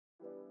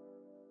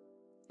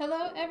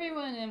Hello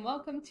everyone and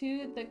welcome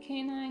to the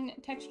Canine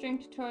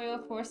texturing tutorial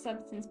for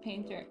Substance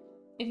Painter.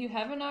 If you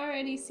haven't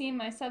already seen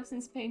my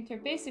Substance Painter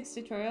Basics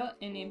tutorial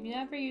and if you've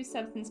never used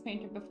Substance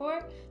Painter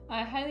before,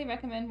 I highly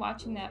recommend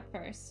watching that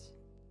first.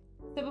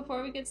 So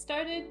before we get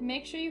started,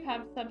 make sure you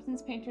have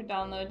Substance Painter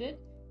downloaded.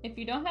 If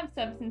you don't have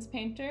Substance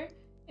Painter,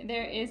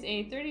 there is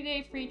a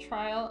 30-day free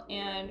trial,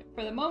 and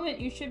for the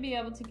moment you should be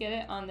able to get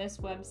it on this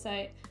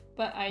website,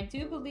 but I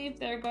do believe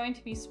they're going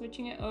to be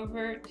switching it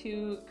over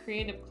to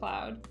Creative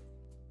Cloud.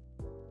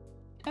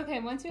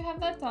 Okay, once you have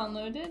that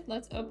downloaded,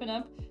 let's open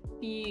up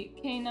the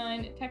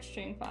Canine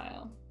texturing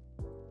file.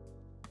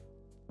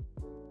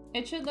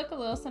 It should look a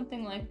little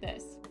something like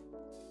this.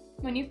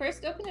 When you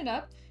first open it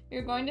up,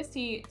 you're going to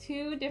see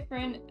two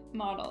different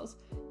models.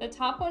 The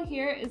top one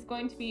here is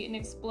going to be an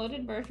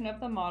exploded version of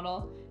the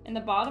model, and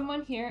the bottom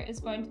one here is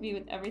going to be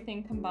with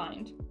everything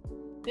combined.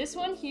 This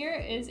one here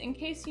is in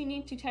case you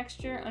need to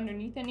texture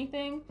underneath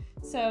anything,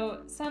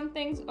 so some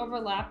things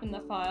overlap in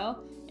the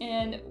file,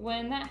 and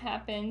when that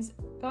happens,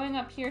 going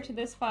up here to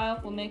this file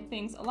will make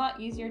things a lot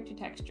easier to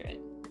texture it.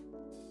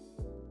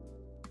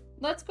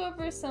 Let's go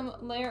over some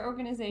layer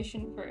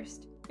organization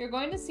first. You're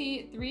going to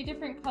see three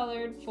different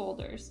colored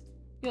folders.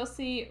 You'll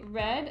see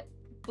red,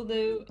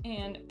 blue,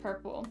 and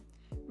purple.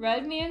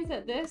 Red means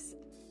that this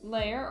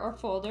layer or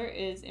folder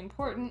is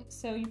important,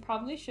 so you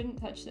probably shouldn't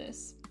touch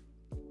this.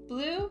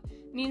 Blue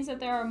means that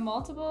there are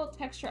multiple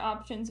texture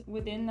options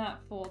within that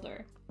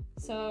folder.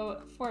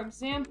 So, for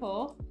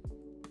example,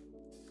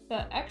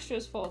 the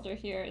extras folder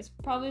here is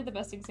probably the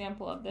best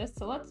example of this,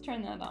 so let's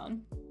turn that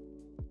on.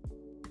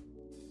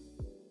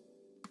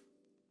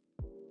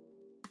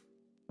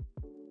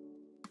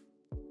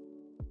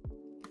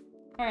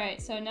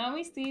 Alright, so now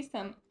we see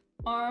some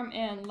arm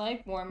and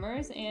leg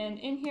warmers, and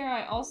in here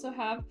I also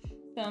have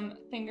some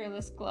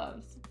fingerless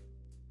gloves.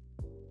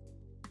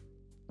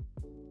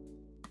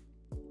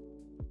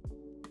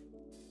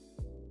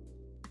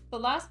 The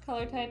last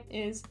color type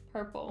is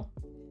purple.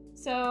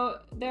 So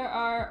there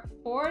are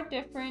four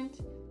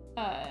different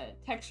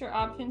texture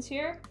options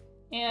here,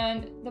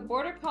 and the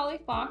Border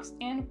Collie, Fox,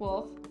 and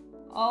Wolf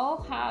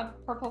all have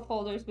purple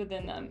folders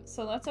within them.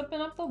 So let's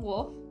open up the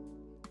Wolf,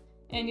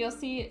 and you'll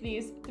see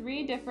these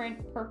three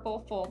different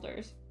purple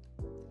folders.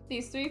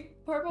 These three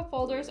purple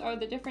folders are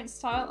the different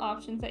style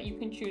options that you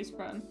can choose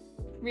from: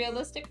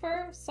 Realistic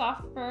Fur,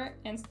 Soft Fur,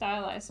 and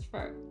Stylized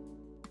Fur.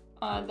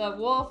 The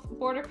Wolf,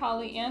 Border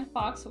Collie, and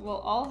Fox will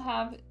all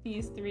have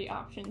these three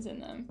options in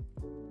them.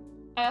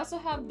 I also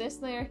have this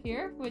layer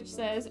here, which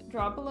says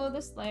draw below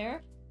this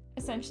layer.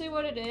 Essentially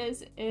what it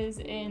is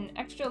an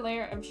extra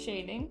layer of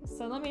shading.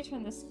 So let me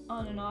turn this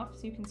on and off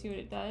so you can see what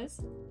it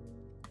does.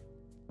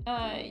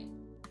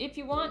 If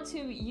you want to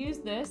use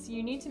this,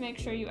 you need to make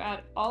sure you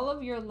add all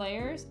of your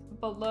layers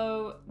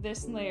below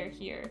this layer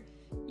here.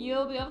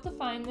 You'll be able to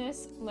find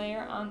this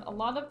layer on a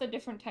lot of the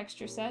different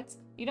texture sets.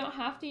 You don't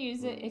have to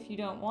use it if you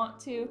don't want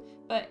to,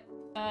 but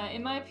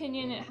in my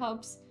opinion, it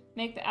helps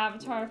make the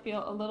avatar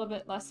feel a little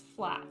bit less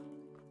flat.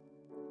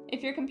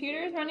 If your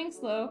computer is running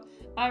slow,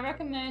 I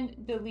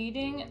recommend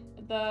deleting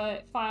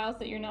the files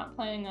that you're not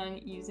planning on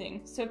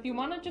using. So if you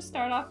want to just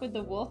start off with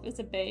the Wolf as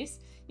a base,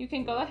 you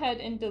can go ahead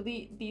and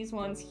delete these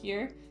ones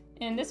here,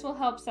 and this will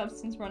help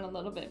Substance run a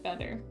little bit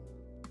better.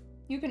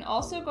 You can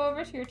also go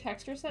over to your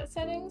texture set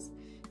settings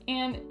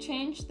and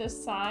change the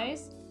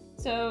size.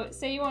 So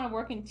say you want to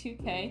work in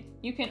 2K,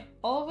 you can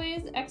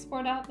always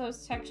export out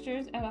those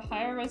textures at a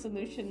higher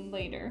resolution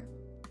later.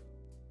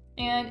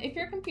 And if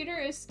your computer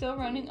is still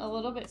running a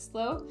little bit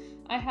slow,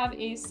 I have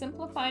a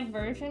simplified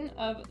version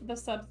of the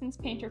Substance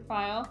Painter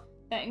file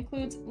that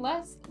includes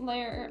less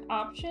layer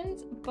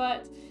options,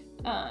 but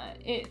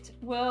it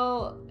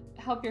will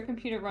help your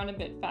computer run a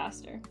bit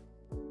faster.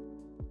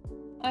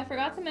 I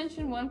forgot to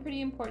mention one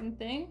pretty important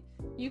thing.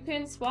 You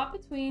can swap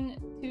between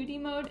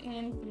 2D mode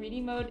and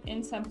 3D mode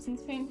in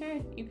Substance Painter.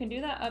 You can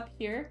do that up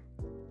here.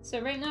 So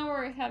right now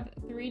we have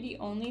 3D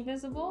only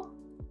visible,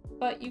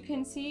 but you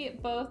can see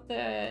both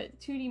the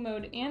 2D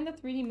mode and the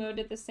 3D mode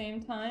at the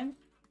same time,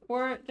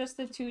 or just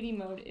the 2D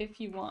mode if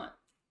you want.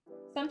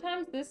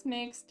 Sometimes this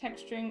makes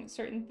texturing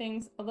certain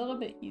things a little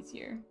bit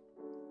easier.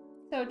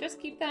 So just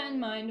keep that in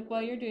mind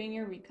while you're doing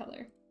your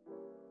recolor.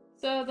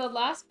 So the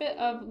last bit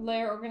of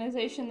layer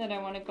organization that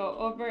I want to go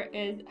over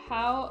is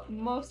how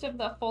most of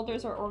the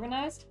folders are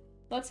organized.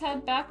 Let's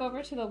head back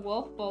over to the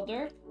Wolf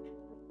folder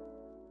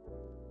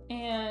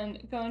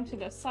and go into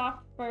the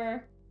Soft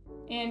Fur,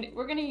 and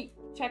we're going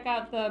to check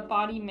out the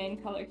body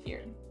main color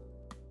here.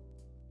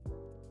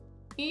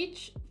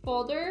 Each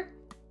folder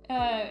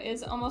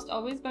is almost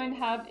always going to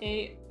have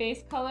a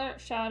base color,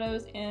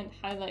 shadows, and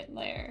highlight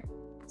layer.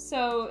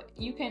 So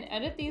you can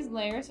edit these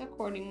layers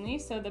accordingly.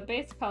 So the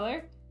base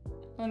color,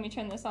 let me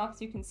turn this off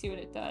so you can see what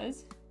it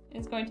does,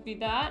 is going to be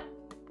that,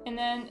 and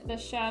then the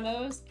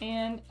shadows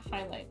and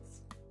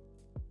highlights.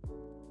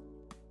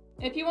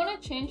 If you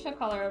want to change the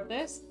color of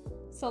this,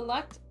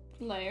 select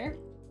layer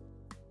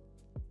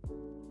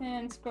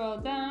and scroll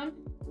down,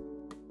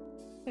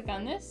 click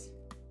on this,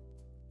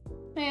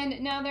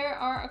 And now there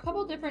are a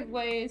couple different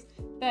ways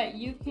that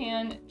you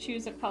can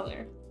choose a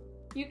color.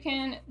 you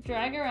can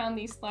drag around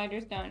these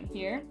sliders down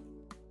here.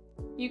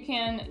 You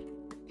can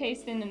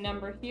paste in the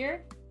number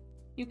here.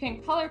 You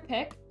can color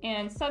pick,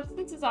 and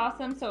Substance is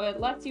awesome, so it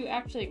lets you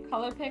actually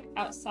color pick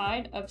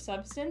outside of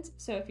Substance.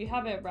 So if you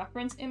have a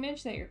reference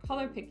image that you're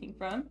color picking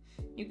from,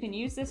 you can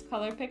use this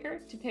color picker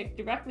to pick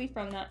directly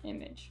from that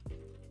image.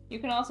 You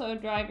can also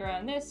drag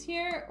around this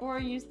here or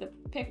use the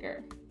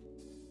picker.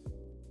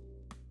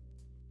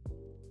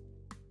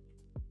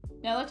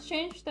 Now let's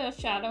change the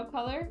shadow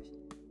color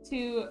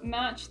to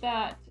match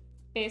that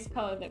base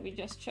color that we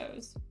just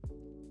chose.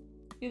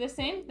 Do the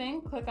same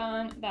thing, click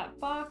on that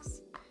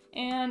box,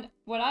 and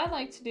what I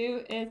like to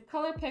do is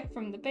color pick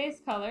from the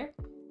base color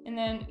and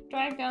then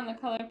drag down the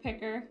color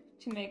picker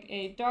to make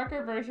a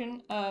darker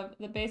version of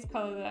the base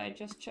color that I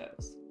just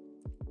chose.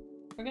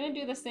 We're going to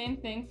do the same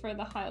thing for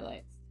the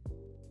highlights.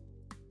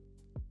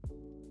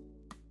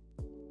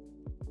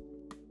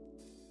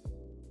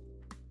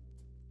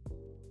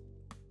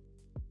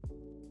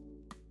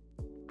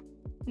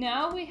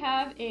 Now we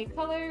have a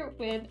color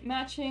with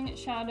matching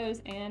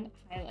shadows and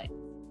highlights.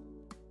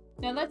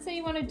 Now let's say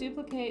you want to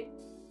duplicate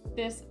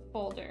this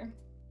folder.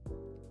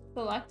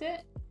 Select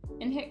it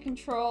and hit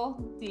Control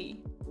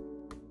D.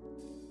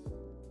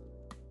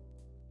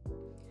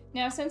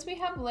 Now since we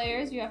have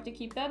layers, you have to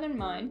keep that in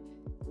mind.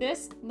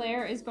 This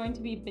layer is going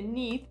to be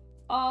beneath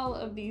all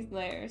of these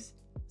layers.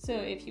 So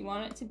if you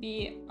want it to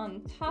be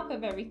on top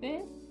of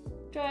everything,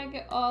 drag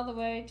it all the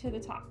way to the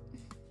top.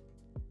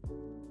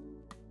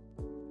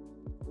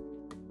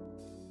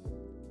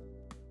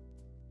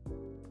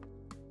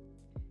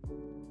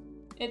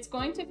 It's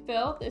going to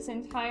fill this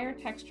entire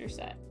texture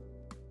set.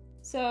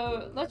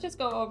 So let's just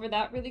go over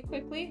that really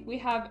quickly. We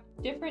have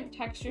different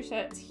texture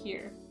sets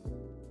here.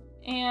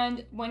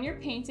 And when you're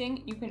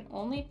painting, you can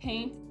only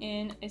paint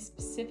in a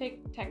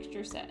specific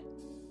texture set.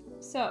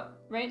 So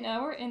right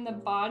now we're in the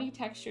body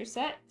texture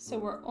set, so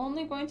we're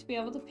only going to be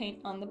able to paint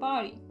on the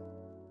body.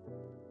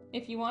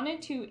 If you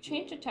wanted to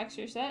change a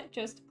texture set,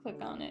 just click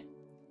on it.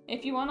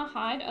 If you want to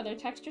hide other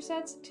texture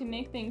sets to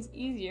make things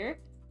easier,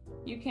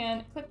 you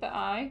can click the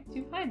eye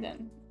to hide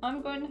them.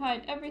 I'm going to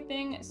hide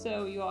everything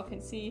so you all can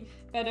see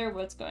better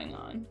what's going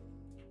on.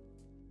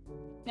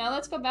 Now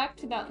let's go back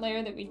to that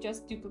layer that we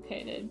just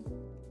duplicated.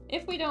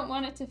 If we don't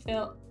want it to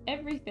fill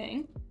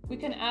everything, we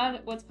can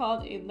add what's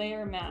called a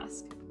layer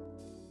mask.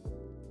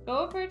 Go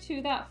over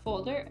to that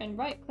folder and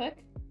right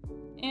click,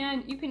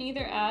 and you can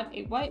either add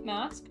a white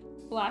mask,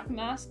 black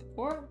mask,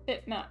 or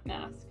bitmap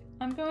mask.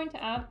 I'm going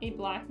to add a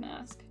black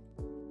mask.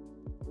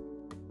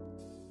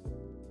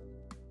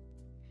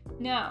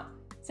 Now,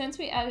 since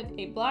we added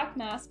a black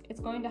mask, it's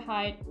going to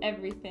hide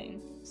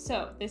everything.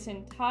 So this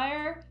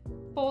entire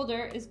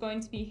folder is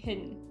going to be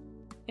hidden.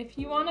 If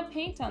you want to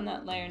paint on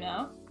that layer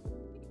now,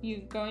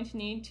 you're going to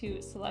need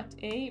to select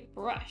a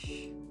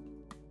brush.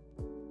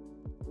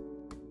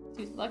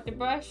 To select a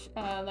brush,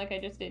 like I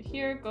just did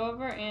here, go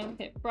over and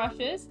hit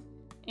brushes.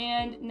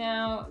 And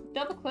now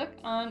double click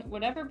on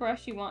whatever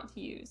brush you want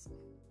to use.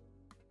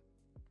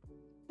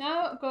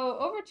 Now go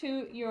over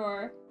to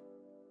your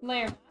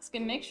layer mask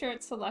and make sure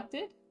it's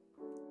selected.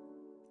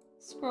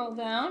 Scroll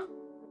down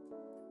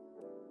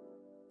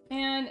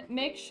and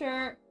make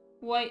sure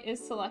white is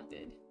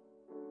selected.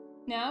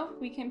 Now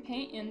we can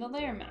paint in the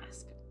layer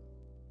mask.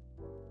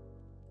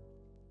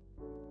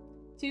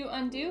 To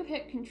undo,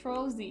 hit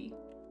Control Z.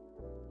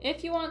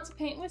 If you want to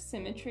paint with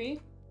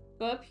Symmetry,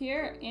 go up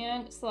here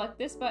and select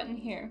this button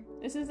here.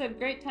 This is a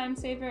great time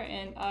saver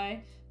and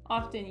I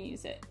often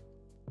use it.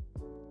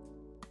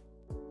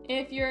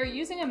 If you're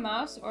using a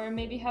mouse or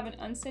maybe have an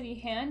unsteady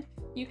hand,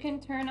 you can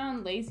turn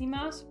on Lazy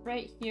Mouse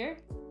right here,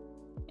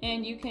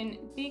 and you can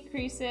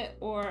decrease it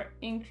or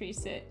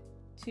increase it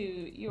to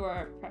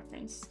your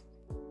preference.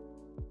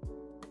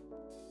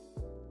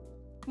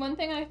 One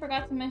thing I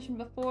forgot to mention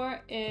before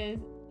is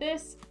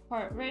this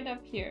part right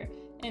up here,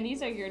 and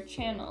these are your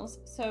channels.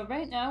 So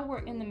right now we're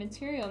in the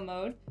material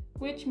mode,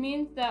 which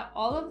means that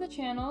all of the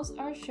channels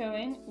are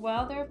showing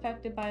while they're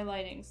affected by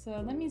lighting.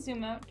 So let me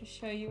zoom out to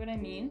show you what I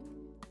mean.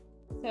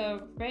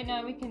 So right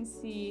now we can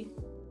see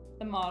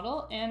the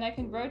model, and I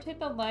can rotate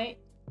the light,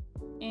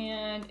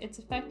 and it's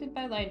affected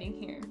by lighting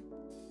here.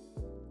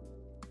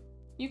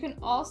 You can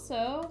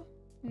also,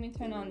 let me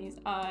turn on these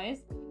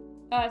eyes.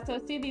 So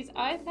see, these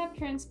eyes have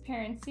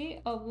transparency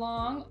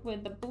along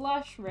with the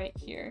blush right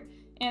here.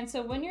 And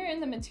so when you're in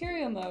the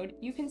material mode,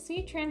 you can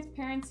see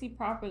transparency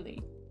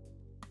properly.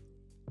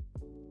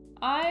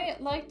 I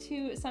like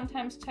to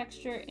sometimes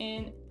texture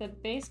in the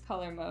base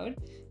color mode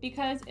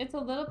because it's a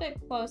little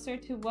bit closer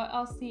to what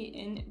I'll see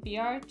in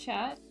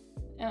VRChat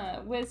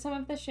with some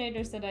of the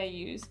shaders that I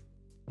use.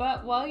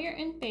 But while you're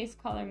in base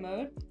color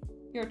mode,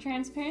 your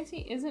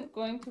transparency isn't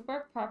going to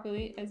work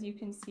properly, as you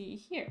can see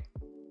here.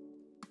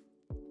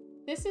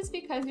 This is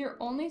because you're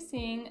only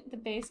seeing the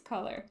base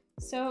color.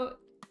 So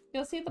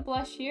you'll see the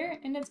blush here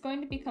and it's going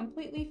to be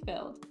completely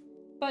filled.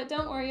 But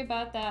don't worry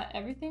about that,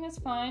 everything is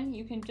fine.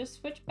 You can just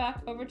switch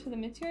back over to the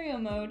material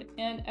mode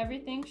and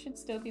everything should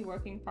still be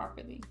working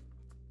properly.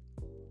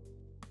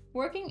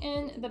 Working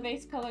in the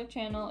base color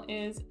channel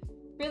is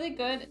really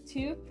good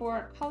too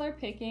for color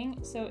picking.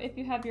 So if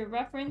you have your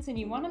reference and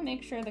you want to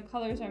make sure the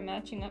colors are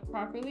matching up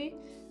properly,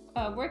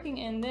 working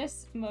in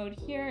this mode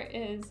here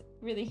is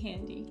really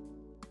handy.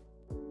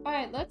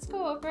 Alright, let's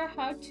go over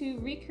how to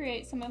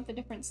recreate some of the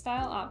different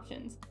style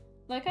options.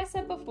 Like I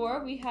said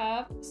before, we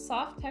have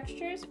soft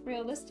textures,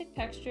 realistic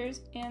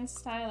textures, and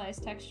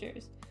stylized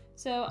textures.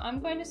 So I'm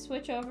going to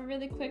switch over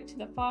really quick to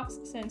the fox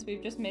since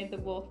we've just made the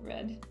wolf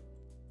red.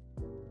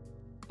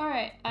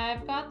 Alright,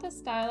 I've got the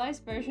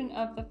stylized version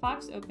of the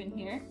fox open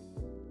here.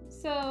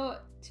 So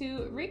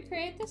to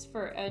recreate this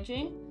fur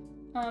edging,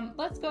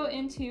 let's go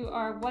into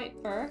our white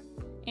fur,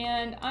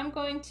 and I'm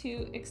going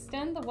to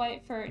extend the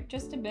white fur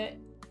just a bit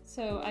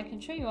so I can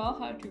show you all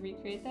how to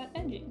recreate that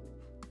edging.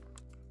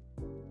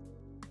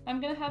 I'm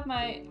going to have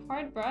my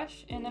hard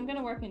brush and I'm going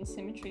to work in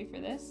Symmetry for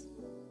this.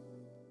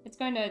 It's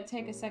going to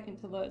take a second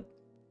to load.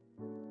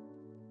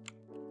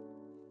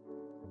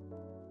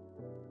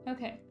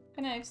 Okay,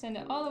 I'm going to extend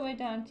it all the way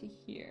down to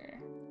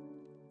here.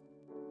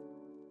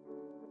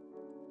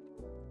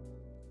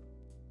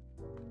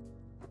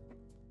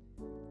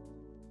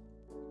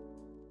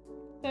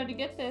 So to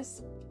get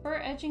this fur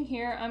edging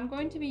here, I'm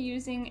going to be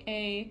using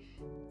a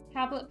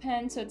tablet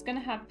pen, so it's going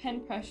to have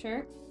pen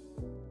pressure.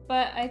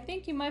 But I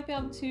think you might be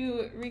able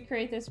to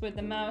recreate this with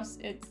the mouse.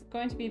 It's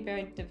going to be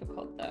very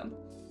difficult though.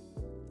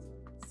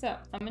 So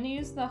I'm going to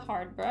use the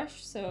hard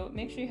brush, so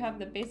make sure you have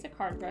the basic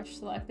hard brush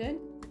selected.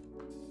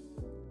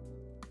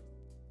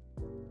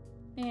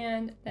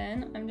 And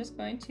then I'm just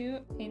going to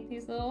paint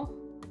these little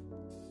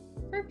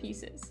fur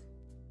pieces.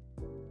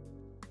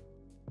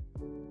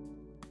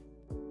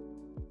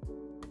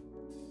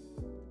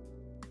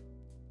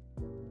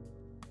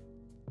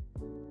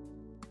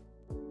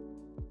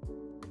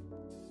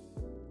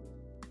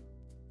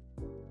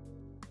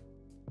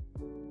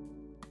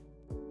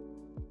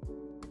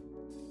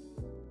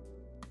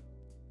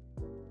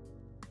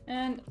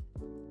 And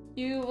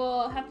you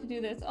will have to do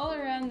this all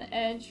around the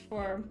edge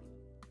for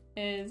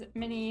as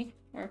many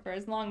or for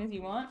as long as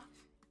you want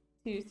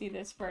to see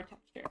this fur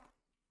texture.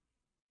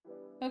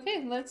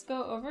 Okay, let's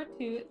go over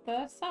to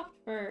the soft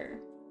fur.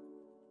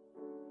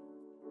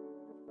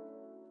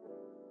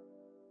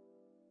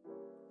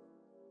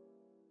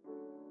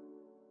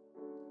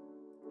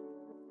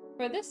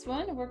 For this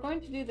one, we're going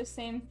to do the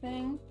same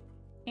thing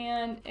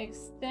and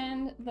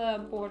extend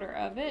the border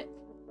of it.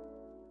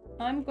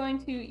 I'm going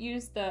to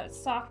use the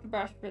soft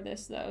brush for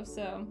this though,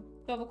 so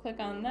double click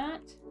on that.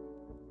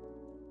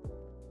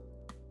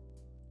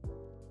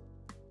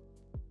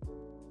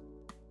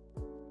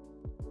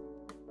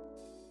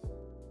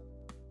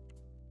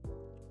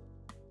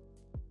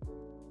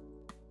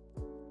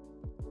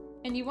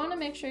 And you want to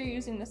make sure you're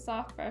using the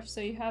soft brush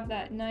so you have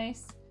that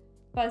nice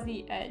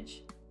fuzzy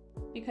edge,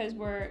 because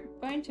we're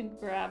going to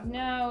grab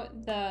now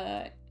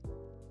the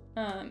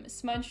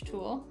smudge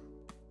tool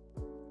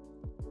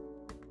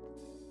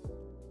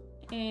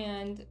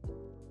and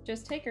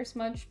just take your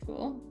smudge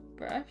tool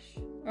brush,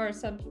 or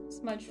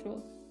smudge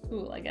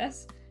tool I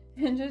guess,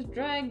 and just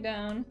drag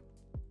down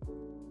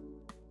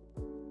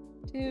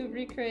to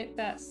recreate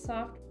that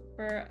soft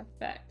fur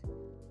effect.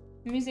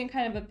 I'm using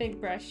kind of a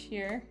big brush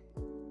here,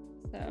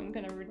 so I'm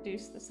going to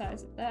reduce the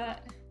size of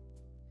that.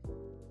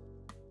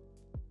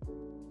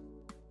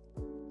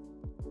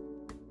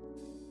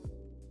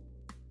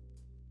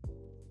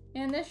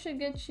 And this should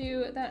get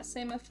you that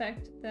same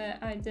effect that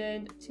I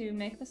did to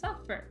make the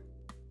soft fur.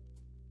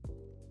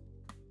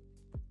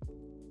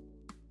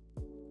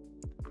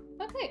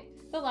 Okay,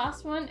 the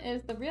last one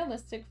is the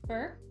realistic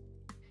fur.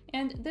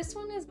 And this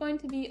one is going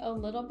to be a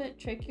little bit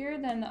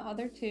trickier than the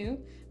other two,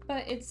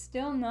 but it's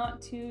still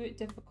not too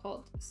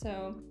difficult.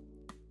 So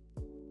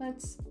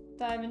let's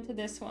dive into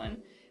this one.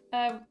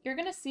 You're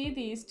gonna see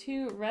these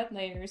two red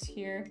layers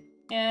here.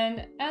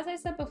 And as I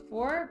said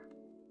before,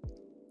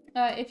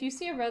 if you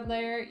see a red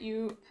layer,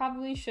 you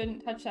probably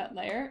shouldn't touch that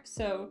layer.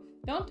 So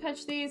don't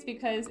touch these,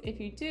 because if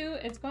you do,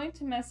 it's going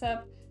to mess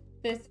up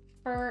this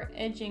fur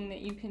edging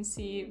that you can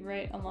see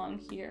right along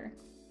here.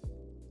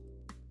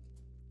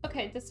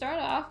 Okay, to start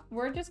off,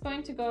 we're just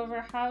going to go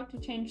over how to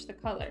change the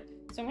color.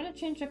 So I'm going to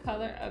change the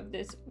color of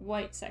this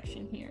white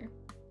section here.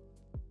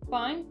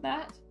 Find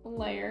that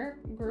layer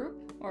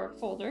group or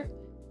folder,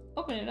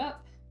 open it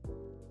up,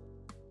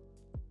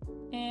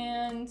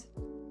 and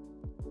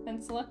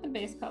then select the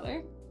base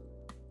color,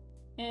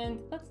 and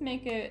let's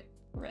make it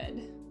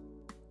red.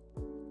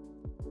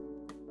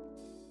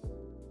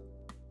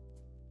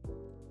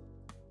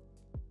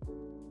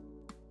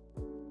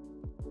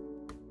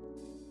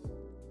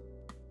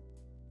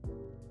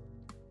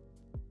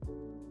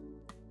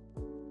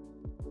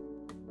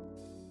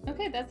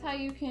 Okay, that's how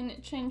you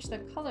can change the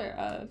color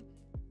of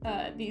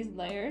these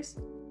layers.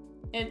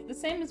 It's the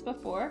same as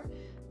before.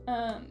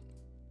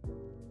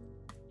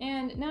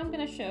 And now I'm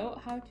going to show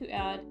how to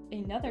add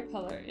another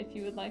color if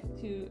you would like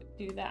to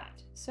do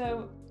that.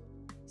 So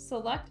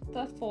select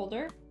the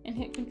folder and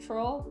hit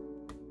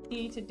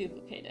Ctrl-D to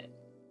duplicate it.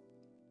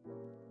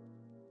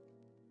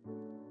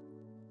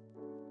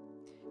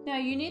 Now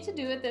you need to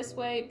do it this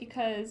way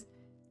because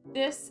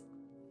this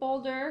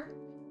folder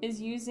is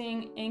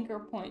using anchor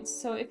points.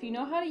 So if you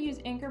know how to use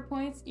anchor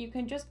points, you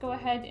can just go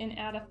ahead and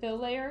add a fill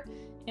layer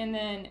and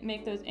then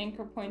make those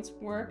anchor points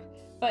work.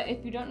 But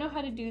if you don't know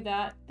how to do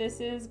that, this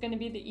is going to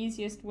be the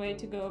easiest way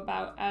to go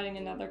about adding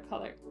another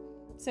color.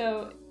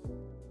 So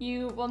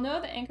you will know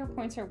the anchor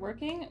points are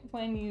working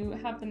when you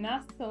have the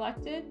mask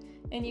selected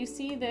and you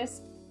see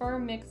this fur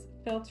mix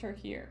filter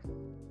here.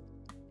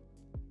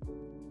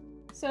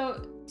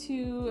 So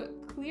to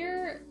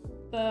clear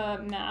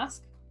the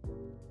mask,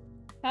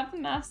 have the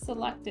mask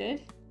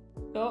selected,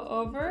 go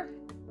over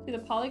to the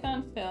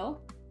Polygon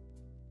Fill,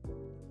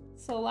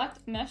 select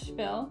Mesh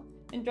Fill,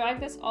 and drag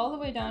this all the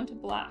way down to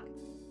black.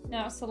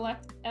 Now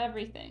select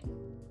everything.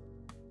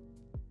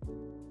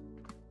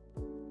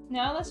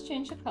 Now let's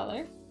change the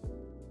color.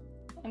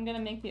 I'm gonna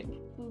make it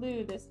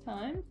blue this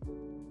time.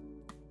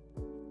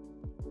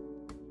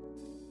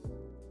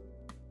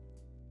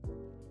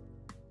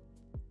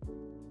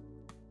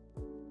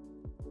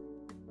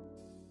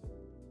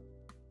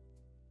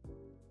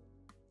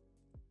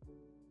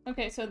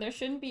 Okay, so there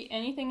shouldn't be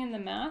anything in the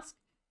mask.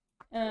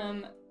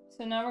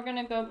 So now we're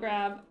gonna go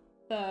grab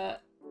the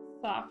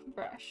soft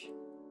brush.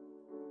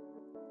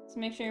 So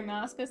make sure your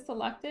mask is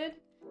selected,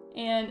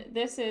 and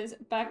this is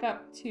back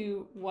up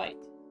to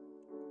white.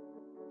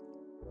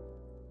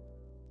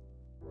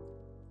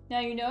 Now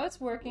you know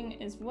it's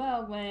working as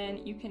well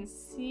when you can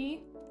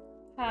see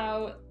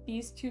how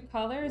these two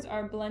colors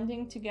are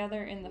blending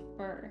together in the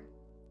fur.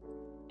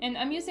 And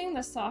I'm using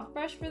the soft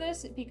brush for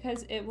this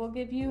because it will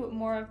give you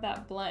more of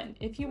that blend.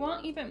 If you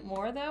want even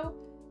more though,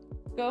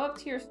 go up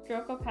to your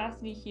stroke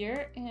opacity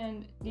here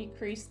and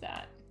decrease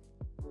that.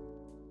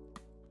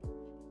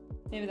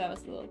 Maybe that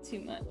was a little too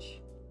much.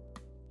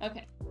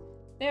 Okay,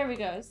 there we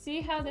go.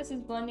 See how this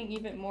is blending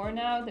even more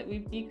now that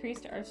we've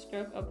decreased our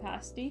stroke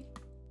opacity?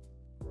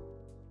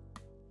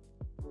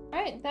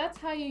 Alright, that's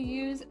how you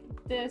use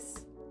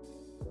this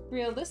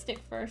realistic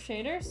fur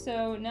shader.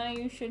 So now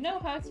you should know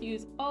how to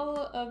use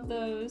all of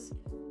those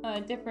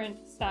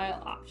different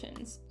style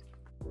options.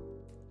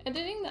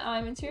 Editing the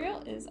eye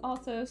material is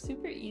also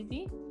super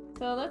easy,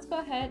 so let's go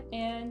ahead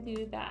and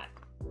do that.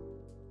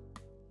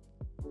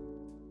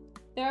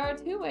 There are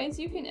two ways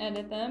you can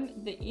edit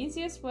them. The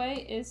easiest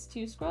way is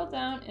to scroll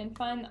down and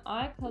find the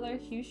eye color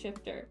hue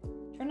shifter.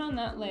 Turn on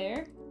that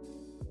layer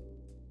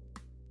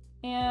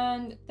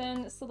and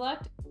then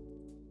select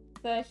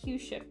the hue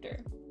shifter.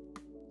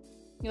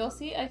 You'll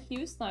see a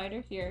hue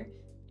slider here,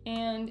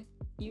 and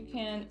you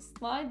can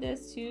slide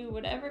this to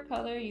whatever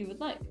color you would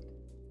like.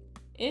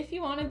 If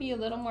you want to be a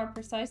little more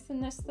precise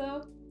than this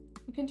though,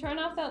 you can turn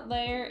off that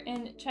layer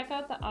and check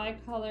out the eye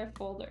color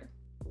folder.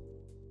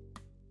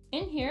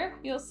 In here,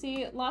 you'll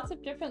see lots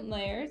of different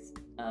layers.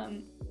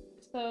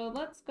 So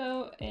let's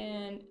go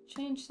and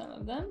change some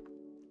of them.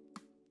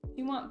 If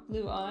you want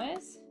blue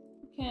eyes,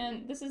 you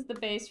can, this is the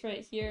base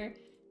right here,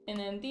 and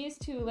then these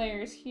two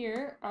layers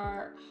here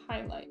are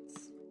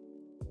highlights.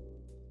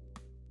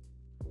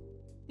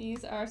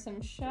 These are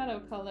some shadow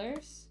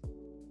colors.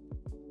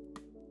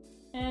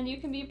 And you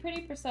can be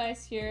pretty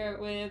precise here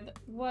with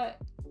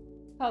what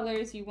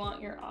colors you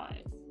want your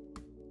eyes.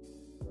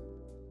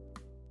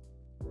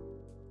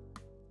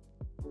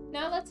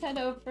 Now let's head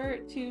over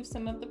to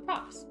some of the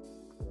props.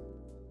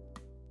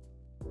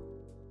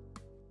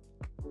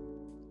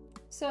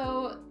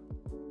 So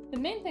the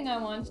main thing I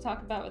wanted to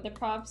talk about with the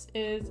props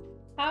is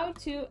how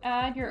to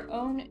add your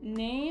own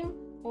name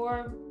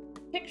or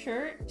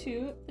picture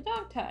to the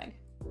dog tag.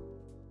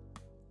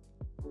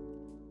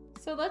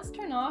 So let's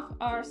turn off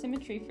our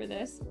symmetry for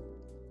this.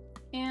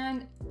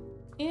 And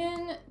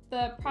in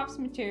the props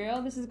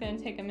material, this is going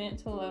to take a minute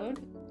to load.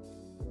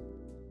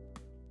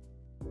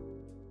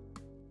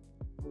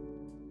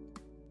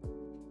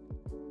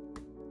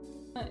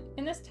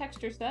 In this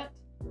texture set,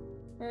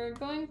 we're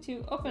going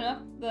to open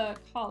up the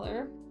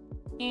collar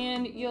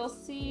and you'll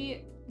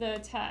see the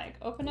tag.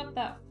 Open up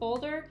that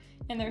folder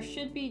and there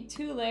should be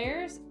two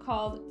layers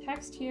called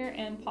text here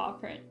and paw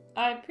print.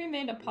 I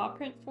pre-made a paw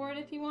print for it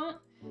if you want,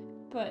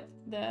 but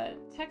the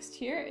text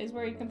here is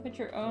where you can put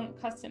your own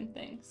custom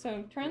thing.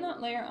 So turn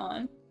that layer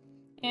on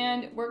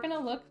and we're gonna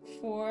look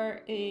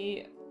for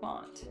a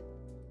font.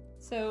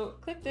 So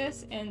click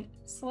this and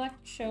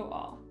select show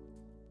all.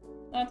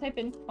 Now type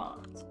in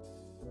font.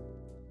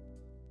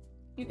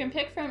 You can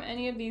pick from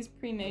any of these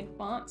pre-made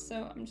fonts,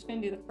 so I'm just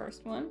going to do the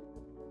first one.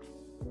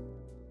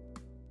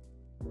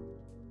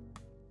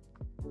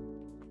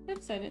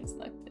 Oops, I didn't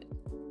select it.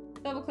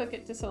 Double click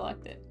it to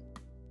select it.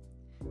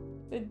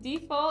 The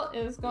default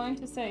is going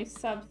to say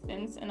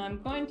substance, and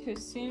I'm going to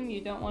assume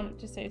you don't want it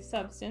to say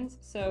substance,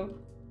 so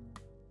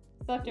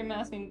select your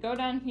mask and go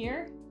down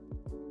here,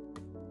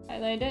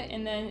 highlight it,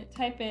 and then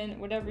type in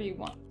whatever you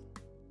want.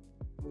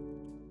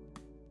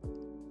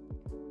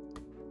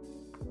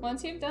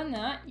 Once you've done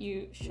that,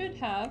 you should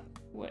have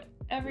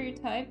whatever you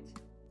typed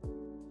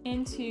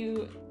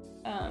into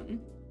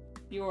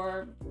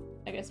your,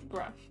 I guess,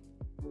 brush.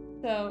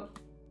 So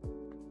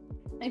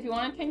if you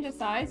want to change the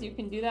size, you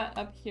can do that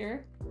up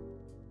here.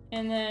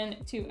 And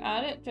then to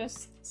add it,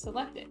 just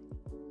select it.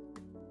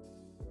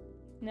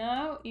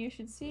 Now you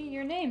should see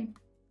your name.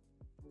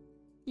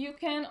 You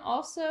can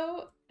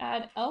also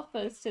add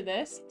alphas to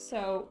this.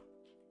 So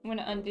I'm going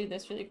to undo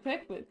this really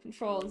quick with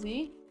Control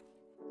Z.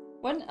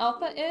 What an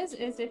alpha is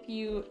if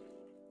you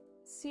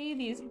see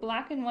these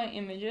black and white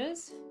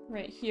images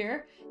right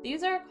here,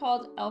 these are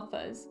called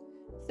alphas.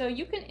 So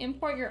you can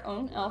import your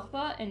own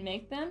alpha and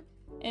make them.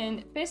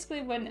 And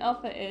basically what an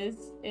alpha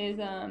is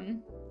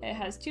it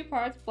has two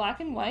parts,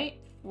 black and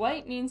white.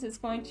 White means it's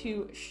going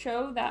to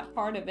show that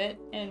part of it,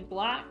 and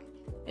black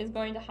is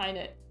going to hide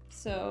it.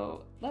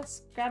 So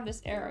let's grab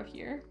this arrow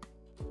here.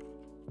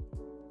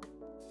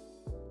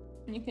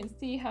 And you can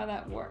see how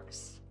that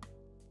works.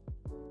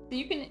 So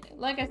you can,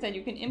 like I said,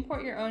 you can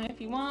import your own if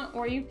you want,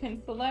 or you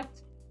can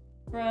select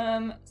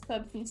from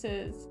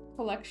Substance's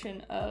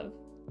collection of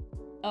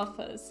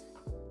alphas.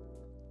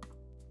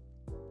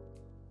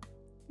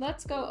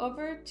 Let's go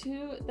over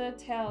to the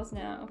tails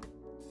now.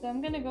 So I'm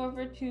going to go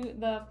over to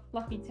the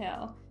fluffy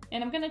tail,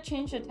 and I'm going to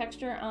change the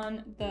texture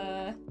on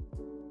the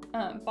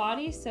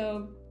body,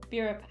 so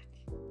be right back.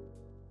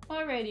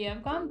 Alrighty,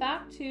 I've gone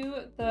back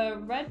to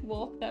the red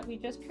wolf that we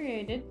just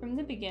created from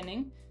the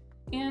beginning,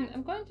 and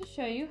I'm going to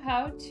show you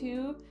how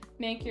to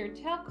make your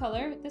tail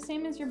color the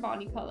same as your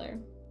body color.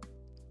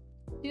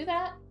 To do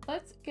that,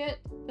 let's get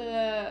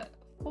the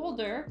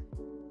folder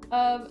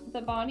of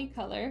the body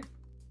color,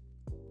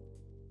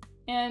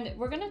 and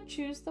we're going to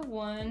choose the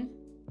one,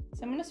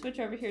 so I'm going to switch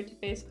over here to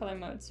base color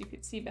mode so you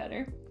can see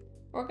better.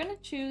 We're going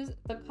to choose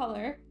the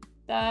color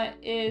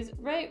that is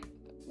right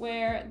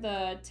where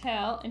the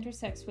tail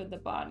intersects with the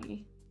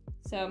body.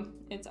 So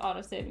it's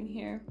auto-saving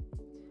here.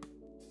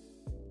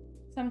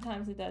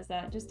 Sometimes it does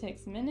that, it just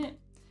takes a minute.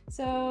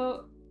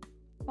 So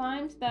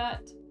find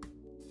that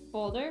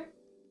folder,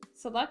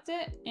 select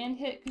it, and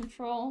hit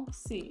Control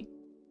C.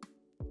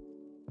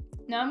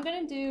 Now I'm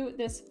going to do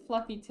this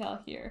fluffy tail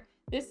here.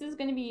 This is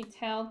going to be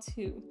tail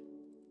 2.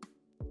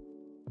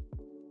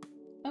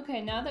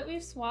 Okay, now that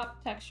we've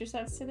swapped texture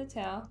sets to the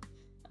tail,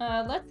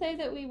 let's say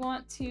that we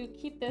want to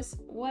keep this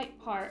white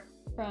part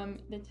from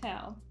the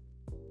tail.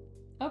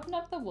 Open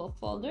up the wolf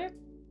folder,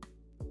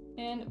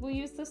 and we'll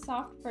use the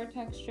soft fur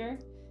texture.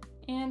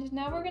 And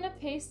now we're going to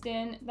paste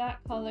in that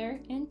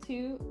color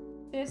into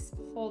this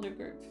folder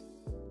group.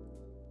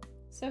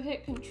 So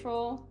hit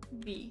Control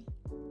V.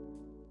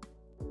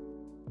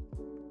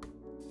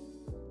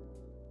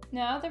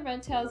 Now the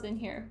red tail's in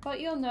here, but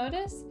you'll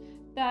notice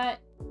that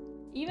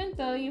even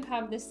though you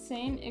have the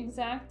same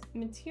exact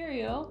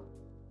material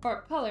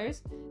or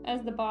colors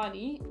as the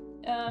body,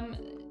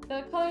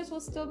 the colors will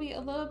still be a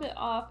little bit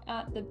off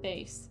at the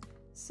base.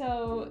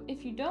 So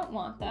if you don't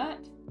want that,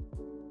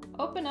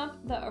 open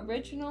up the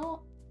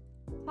original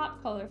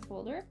top color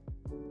folder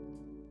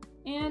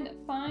and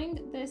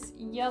find this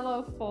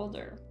yellow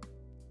folder,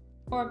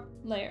 or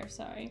layer,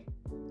 sorry.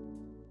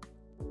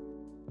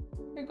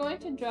 You're going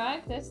to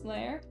drag this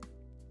layer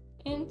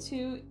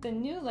into the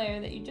new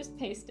layer that you just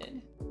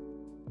pasted.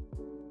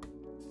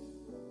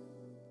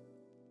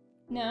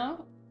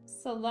 Now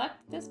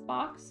select this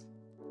box,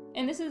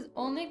 and this is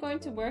only going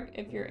to work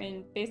if you're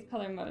in base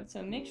color mode,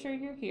 so make sure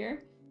you're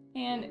here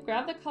and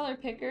grab the color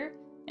picker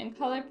and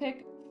color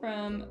pick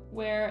from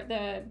where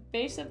the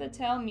base of the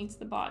tail meets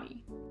the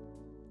body.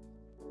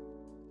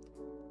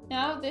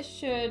 Now this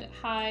should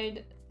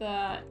hide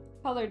the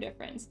color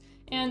difference,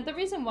 and the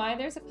reason why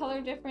there's a color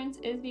difference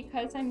is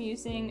because I'm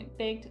using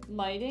baked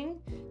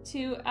lighting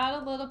to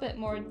add a little bit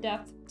more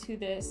depth to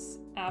this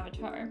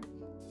avatar,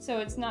 so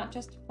it's not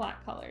just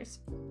flat colors.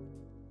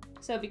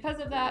 So because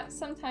of that,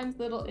 sometimes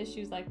little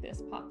issues like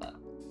this pop up.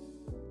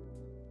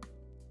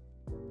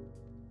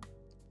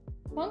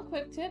 One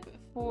quick tip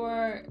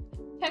for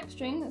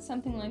texturing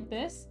something like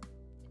this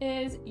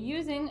is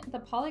using the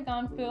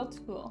Polygon Fill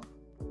tool.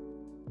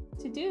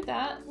 To do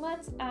that,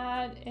 let's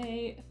add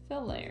a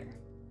fill layer.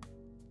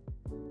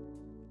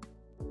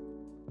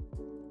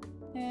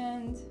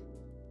 And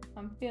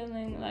I'm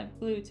feeling like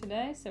blue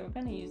today, so we're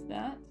going to use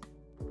that.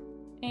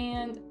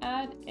 And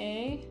add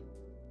a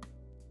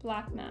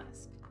black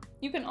mask.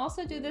 You can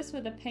also do this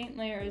with a paint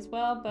layer as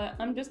well, but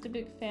I'm just a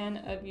big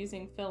fan of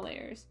using fill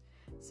layers.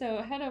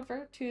 So head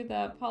over to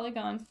the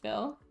Polygon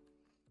Fill,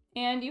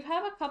 and you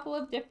have a couple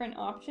of different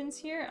options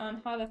here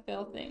on how to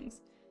fill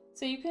things.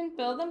 So you can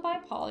fill them by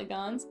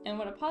polygons, and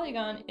what a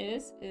polygon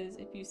is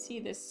if you see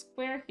this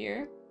square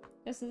here,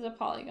 this is a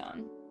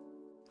polygon.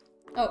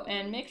 Oh,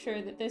 and make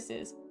sure that this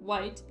is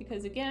white,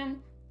 because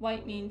again,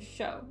 white means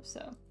show,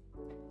 so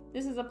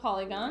this is a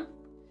polygon.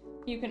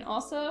 You can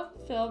also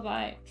fill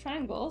by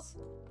triangles,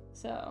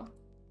 so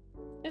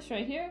this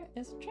right here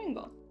is a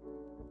triangle.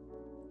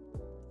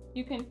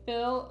 You can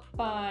fill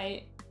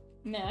by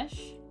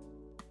mesh,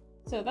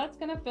 so that's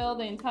going to fill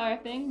the entire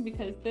thing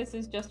because this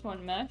is just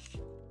one mesh.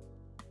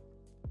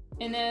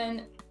 And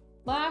then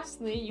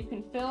lastly, you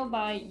can fill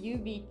by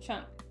UV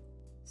chunk.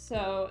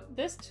 So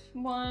this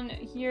one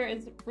here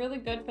is really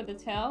good for the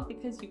tail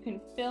because you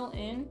can fill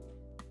in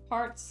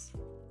parts,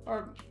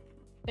 or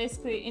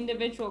basically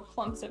individual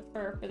clumps of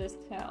fur for this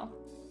tail.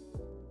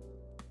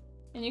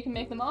 And you can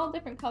make them all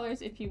different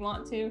colors if you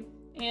want to.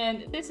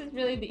 And this is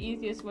really the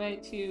easiest way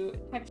to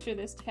texture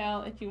this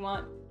tail if you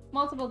want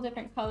multiple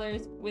different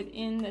colors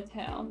within the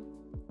tail.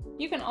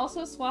 You can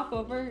also swap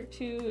over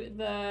to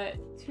the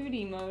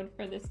 2D mode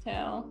for this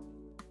tail,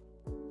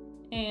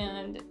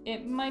 and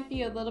it might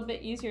be a little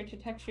bit easier to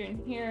texture in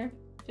here,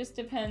 just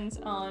depends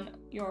on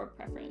your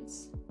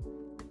preference.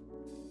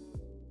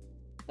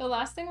 The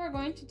last thing we're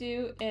going to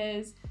do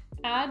is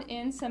add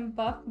in some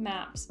buff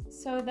maps.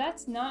 So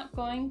that's not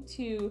going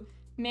to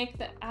make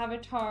the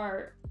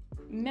avatar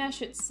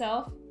mesh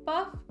itself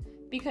buff,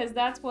 because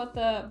that's what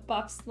the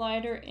buff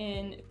slider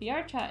in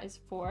VRChat is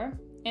for,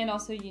 and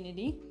also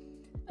Unity.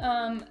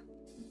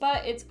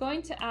 But it's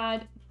going to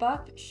add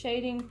buff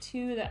shading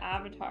to the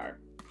avatar.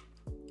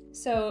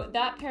 So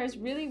that pairs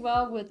really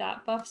well with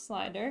that buff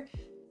slider.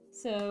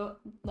 So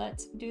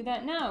let's do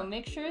that now.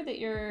 Make sure that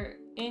you're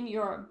in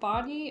your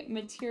body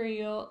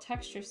material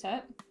texture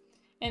set,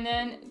 and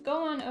then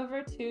go on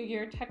over to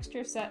your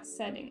texture set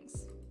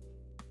settings.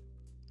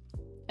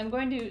 I'm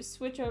going to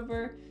switch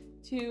over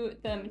to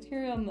the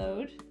material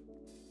mode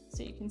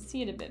so you can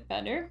see it a bit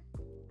better.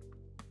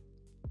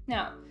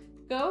 Now,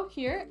 go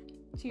here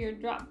to your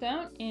drop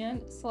down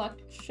and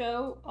select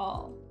Show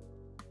All.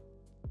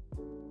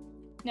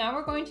 Now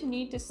we're going to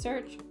need to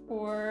search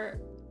for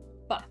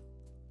buff.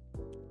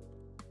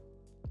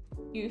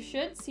 You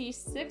should see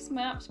 6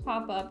 maps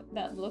pop up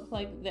that look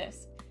like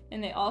this,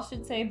 and they all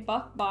should say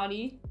buff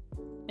body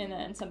and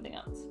then something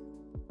else.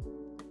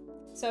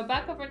 So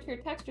back over to your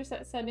texture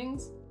set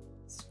settings,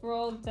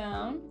 scroll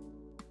down,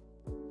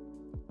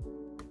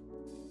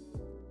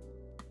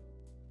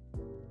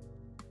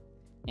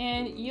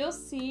 and you'll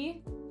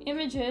see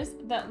images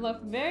that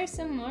look very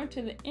similar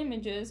to the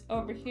images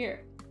over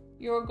here.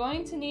 You're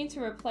going to need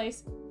to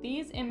replace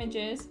these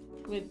images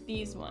with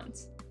these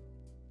ones.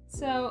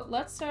 So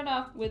let's start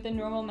off with the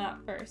normal map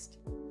first.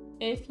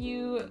 If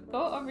you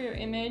go over your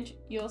image,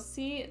 you'll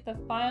see the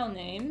file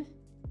name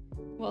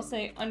will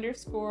say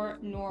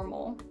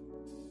 _normal.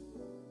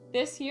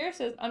 This here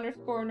says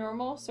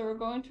 _normal, so we're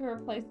going to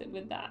replace it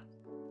with that.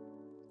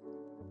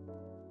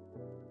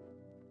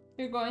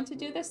 You're going to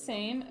do the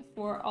same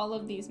for all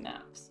of these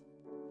maps.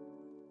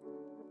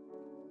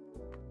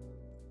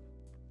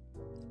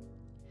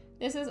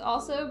 This is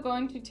also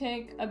going to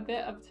take a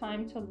bit of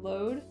time to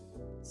load,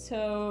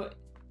 so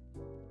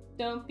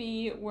don't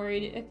be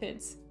worried if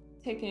it's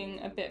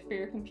taking a bit for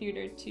your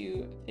computer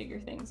to figure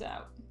things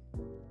out.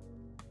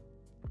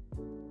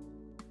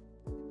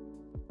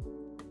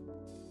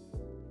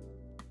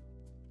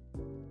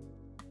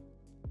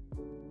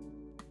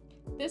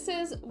 This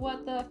is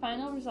what the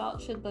final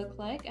result should look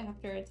like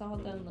after it's all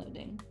done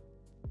loading.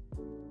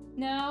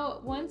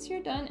 Now, once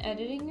you're done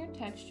editing your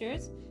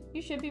textures,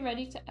 you should be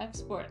ready to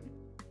export.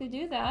 To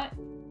do that,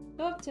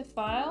 go up to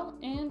File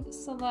and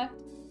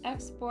select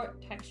Export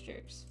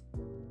Textures.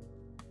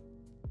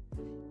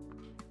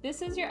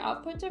 This is your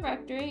output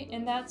directory,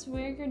 and that's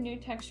where your new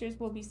textures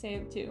will be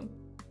saved to.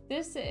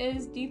 This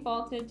is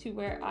defaulted to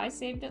where I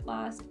saved it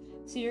last,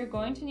 so you're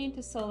going to need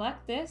to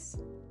select this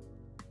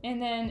and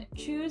then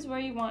choose where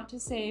you want to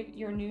save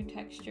your new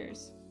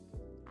textures.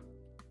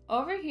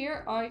 Over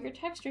here are your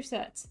texture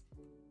sets.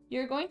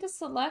 You're going to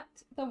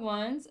select the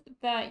ones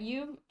that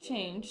you've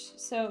changed.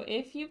 So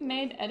if you've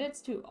made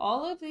edits to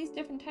all of these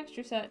different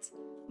texture sets,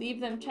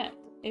 leave them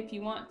checked. If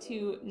you want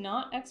to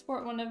not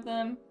export one of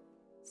them,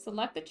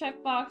 select the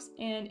checkbox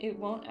and it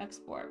won't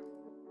export.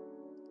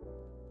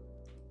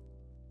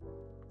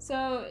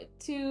 So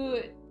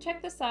to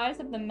check the size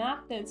of the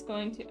map that it's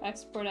going to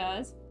export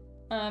as,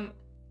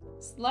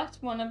 select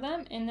one of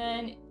them, and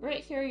then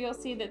right here you'll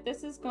see that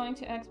this is going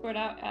to export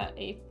out at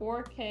a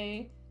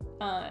 4K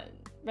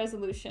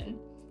resolution.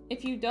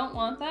 If you don't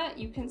want that,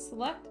 you can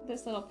select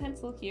this little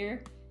pencil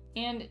here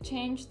and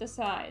change the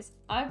size.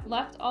 I've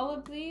left all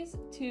of these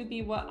to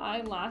be what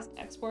I last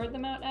exported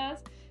them out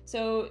as,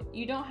 so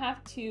you don't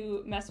have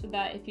to mess with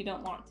that if you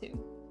don't want to.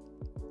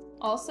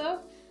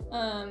 Also,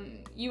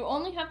 you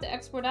only have to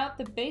export out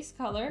the base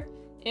color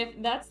if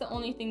that's the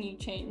only thing you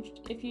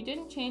changed. If you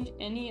didn't change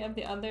any of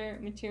the other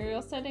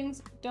material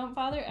settings, don't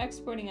bother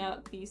exporting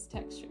out these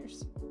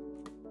textures.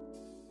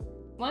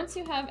 Once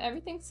you have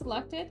everything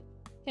selected,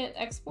 hit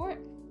export.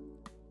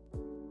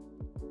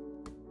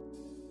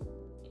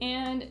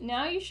 And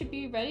now you should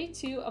be ready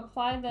to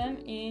apply them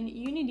in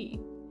Unity.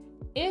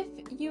 If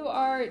you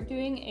are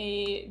doing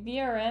a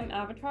VRM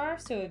avatar,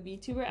 so a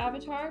VTuber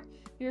avatar,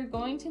 you're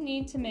going to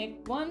need to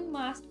make one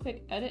last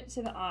quick edit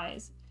to the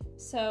eyes.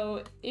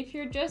 So if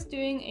you're just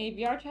doing a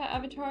VRChat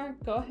avatar,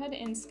 go ahead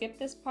and skip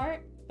this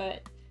part,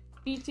 but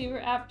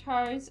VTuber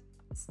avatars,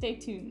 stay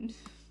tuned.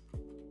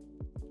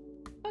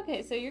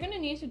 Okay, so you're going to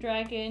need to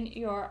drag in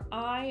your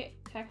eye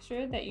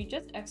texture that you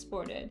just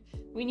exported.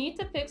 We need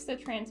to fix the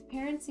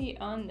transparency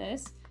on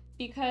this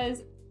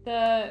because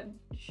the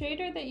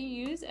shader that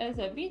you use as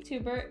a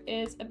VTuber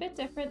is a bit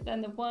different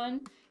than the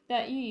one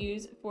that you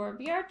use for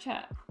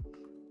VRChat.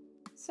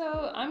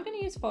 So I'm going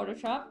to use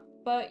Photoshop,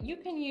 but you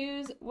can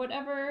use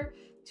whatever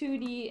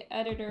 2D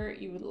editor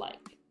you would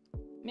like.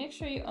 Make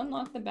sure you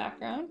unlock the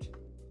background.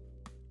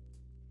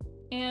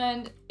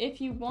 And if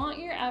you want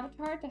your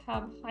avatar to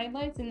have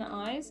highlights in the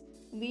eyes,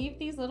 leave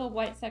these little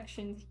white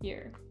sections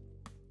here.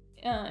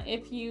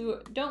 If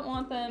you don't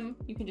want them,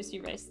 you can just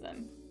erase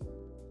them.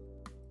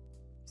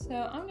 So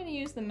I'm going to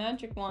use the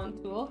magic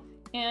wand tool,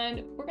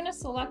 and we're going to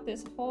select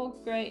this whole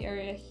gray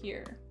area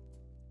here.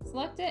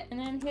 Select it and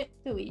then hit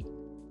delete.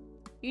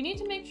 You need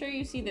to make sure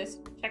you see this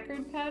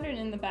checkered pattern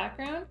in the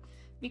background,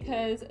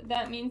 because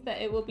that means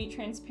that it will be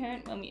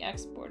transparent when we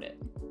export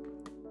it.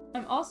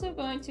 I'm also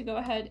going to go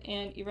ahead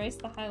and erase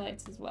the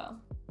highlights as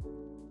well.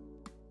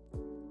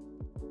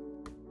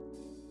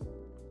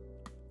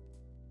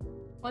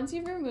 Once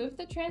you've removed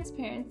the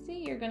transparency,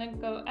 you're going to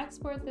go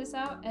export this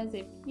out as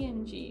a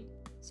PNG.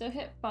 So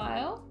hit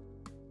File,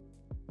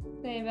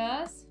 Save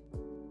As,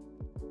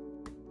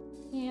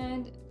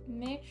 and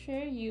make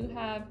sure you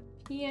have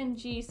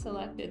PNG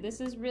selected. This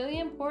is really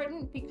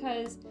important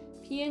because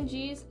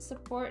PNGs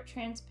support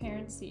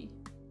transparency.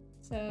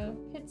 So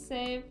hit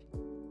Save.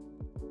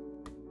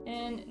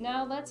 And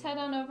now let's head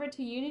on over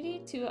to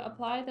Unity to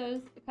apply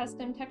those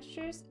custom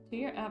textures to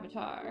your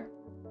avatar.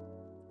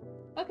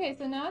 Okay,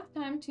 so now it's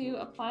time to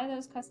apply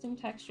those custom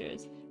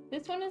textures.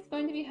 This one is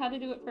going to be how to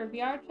do it for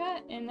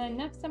VRChat, and then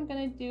next I'm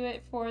going to do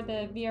it for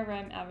the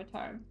VRM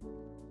Avatar.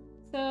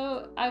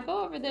 So I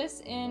go over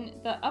this in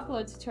the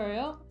upload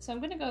tutorial, so I'm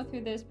going to go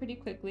through this pretty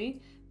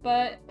quickly,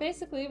 but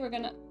basically we're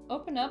going to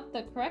open up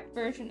the correct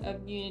version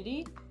of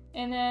Unity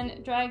and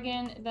then drag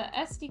in the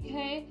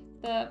SDK,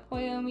 the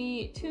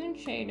Poyomi Toon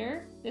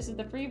Shader, this is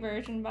the free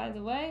version by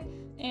the way,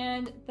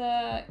 and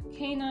the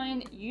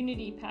Canine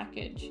Unity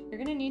package. You're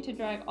going to need to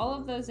drag all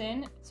of those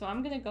in, so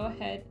I'm going to go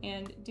ahead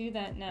and do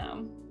that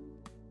now.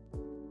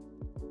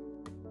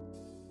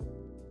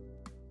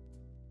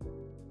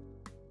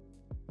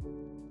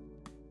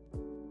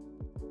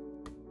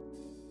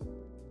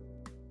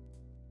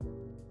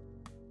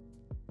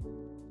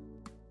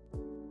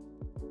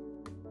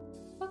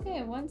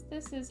 Okay, once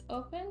this is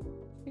open,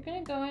 you're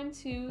going to go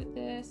into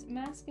this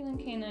masculine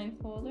canine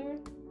folder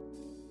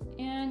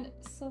and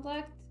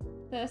select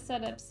the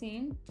setup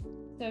scene.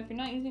 So if you're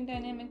not using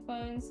dynamic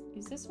bones,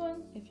 use this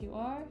one. If you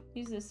are,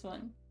 use this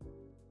one.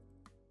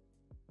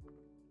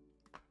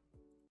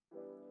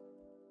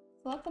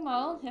 Select the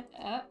model and hit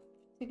F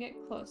to get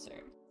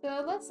closer.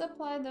 So let's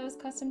apply those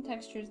custom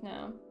textures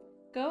now.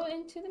 Go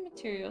into the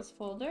materials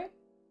folder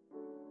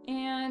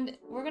and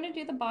we're going to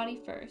do the body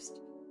first.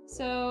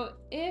 So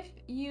if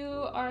you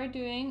are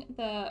doing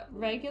the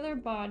regular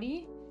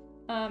body,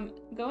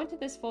 go into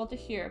this folder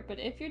here, but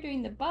if you're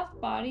doing the buff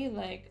body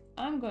like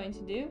I'm going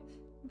to do,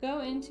 go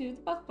into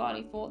the buff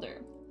body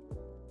folder.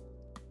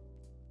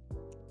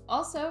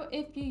 Also,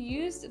 if you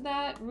used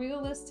that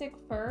realistic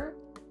fur,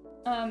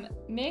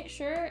 make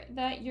sure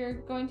that you're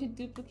going to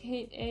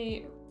duplicate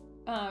a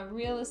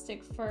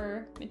realistic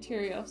fur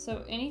material.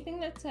 So anything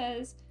that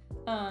says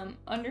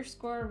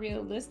underscore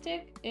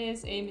realistic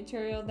is a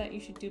material that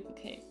you should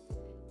duplicate.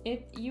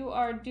 If you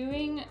are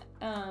doing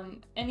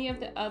any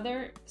of the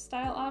other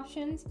style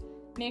options,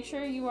 make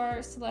sure you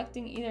are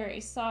selecting either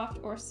a soft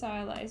or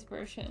stylized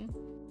version.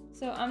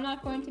 So I'm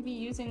not going to be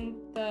using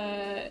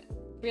the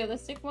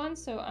realistic one,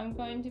 so I'm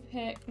going to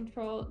hit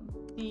Control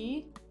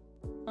D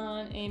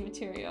on a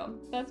material.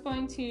 That's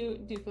going to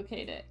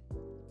duplicate it.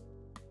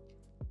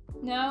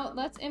 Now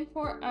let's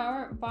import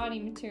our body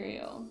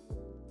material.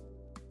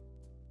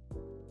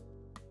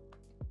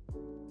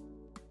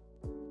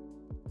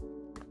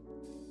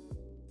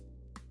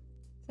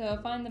 So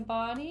find the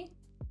body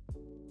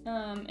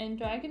and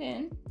drag it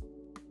in,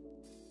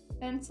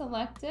 then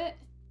select it,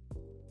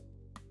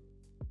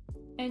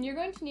 and you're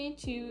going to need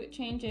to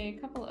change a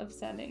couple of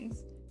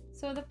settings.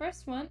 So the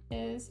first one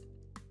is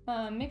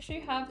make sure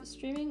you have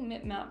streaming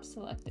bitmap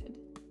selected.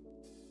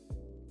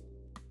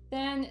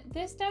 Then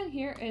this down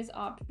here is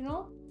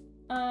optional.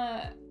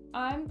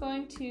 I'm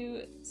going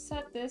to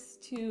set this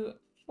to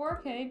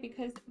 4K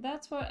because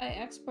that's what I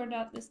exported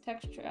out this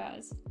texture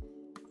as.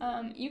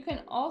 You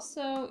can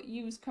also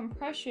use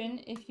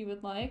compression if you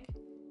would like.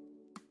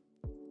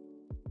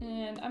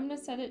 And I'm going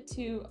to set it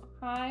to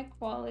high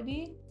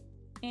quality.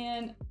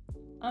 And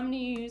I'm going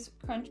to use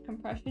crunch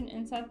compression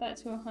and set that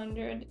to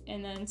 100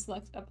 and then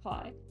select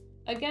apply.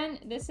 Again,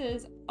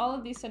 all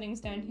of these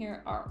settings down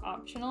here are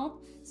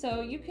optional,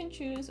 so you can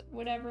choose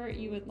whatever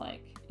you would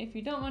like. If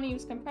you don't want to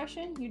use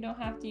compression, you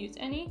don't have to use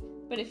any,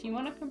 but if you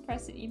want to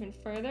compress it even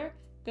further,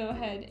 go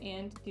ahead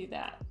and do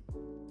that.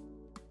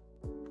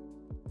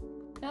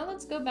 Now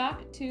let's go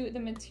back to the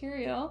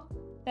material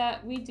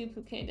that we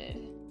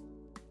duplicated.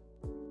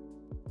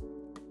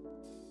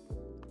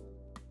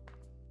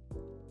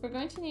 We're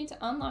going to need to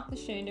unlock the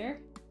shader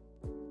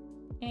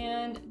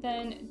and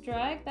then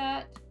drag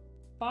that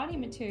body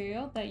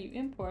material that you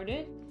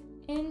imported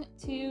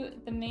into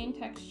the main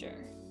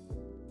texture.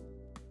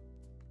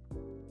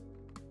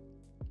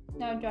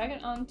 Now drag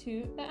it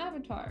onto the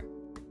avatar.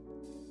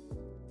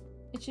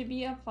 It should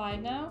be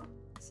applied now.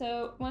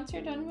 So once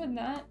you're done with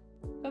that,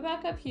 go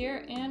back up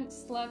here and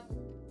select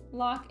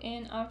Lock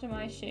in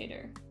Optimize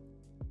Shader.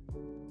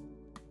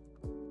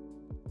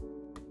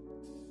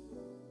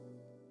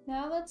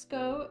 Now let's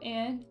go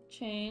and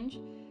change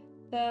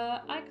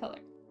the eye color.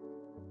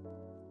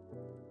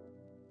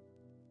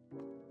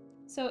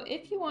 So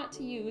if you want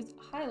to use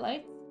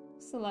highlights,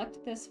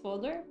 select this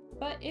folder,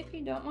 but if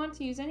you don't want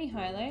to use any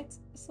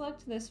highlights,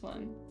 select this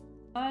one.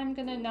 I'm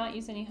gonna not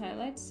use any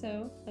highlights,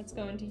 so let's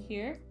go into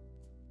here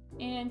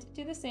and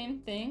do the same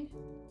thing.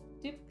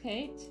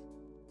 Duplicate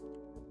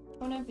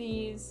one of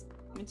these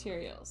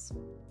materials.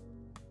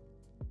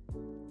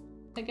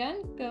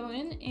 Again, go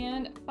in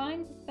and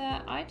find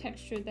that eye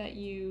texture that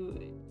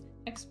you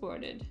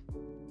exported.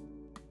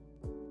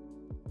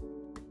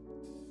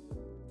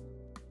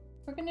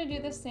 We're going to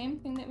do the same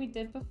thing that we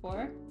did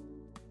before.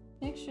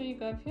 Make sure you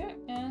go up here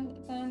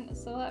and then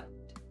select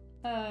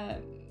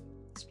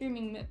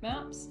streaming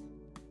maps.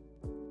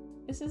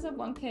 This is a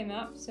 1K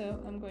map,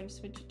 so I'm going to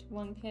switch it to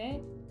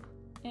 1K.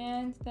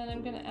 And then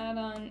I'm going to add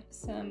on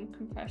some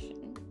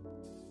compression.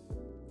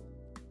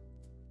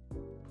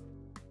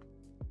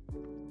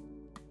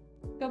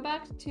 Go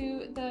back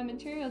to the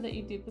material that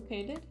you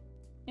duplicated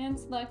and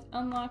select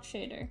Unlock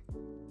Shader.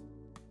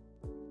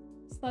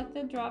 Select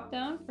the drop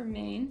down for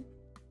main,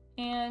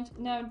 and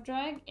now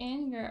drag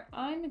in your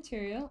eye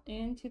material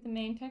into the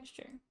main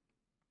texture.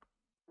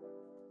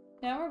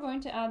 Now we're going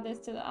to add this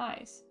to the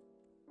eyes.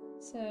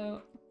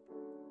 So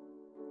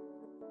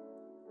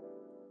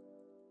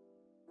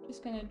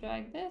just going to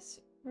drag this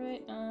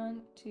right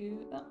on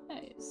to the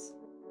eyes.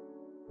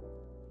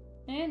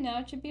 And now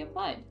it should be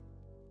applied.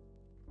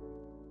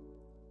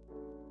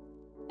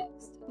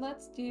 Next,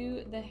 let's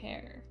do the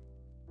hair.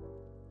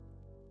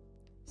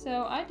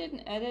 So I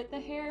didn't edit the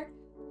hair,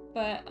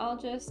 but I'll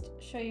just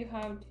show you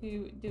how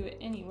to do it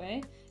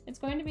anyway. It's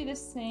going to be the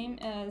same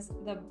as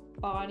the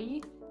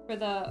body for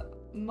the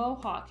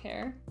mohawk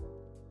hair,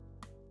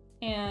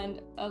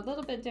 and a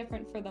little bit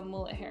different for the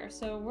mullet hair.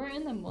 So we're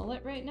in the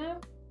mullet right now,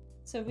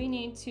 so we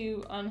need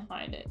to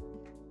unhide it.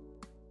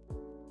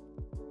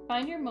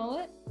 Find your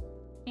mullet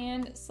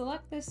and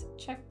select this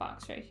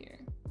checkbox right here.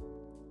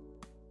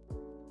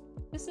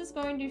 This is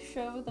going to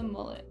show the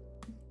mullet.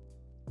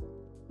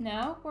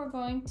 Now we're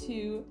going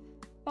to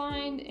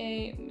find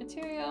a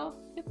material,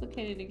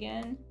 duplicate it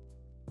again,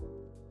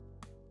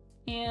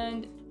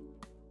 and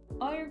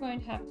all you're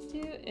going to have to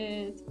do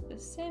is the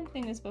same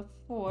thing as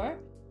before.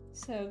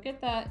 So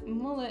get that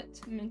mullet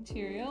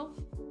material,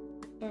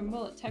 or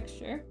mullet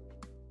texture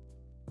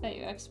that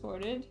you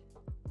exported,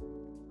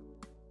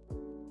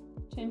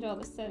 change all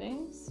the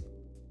settings,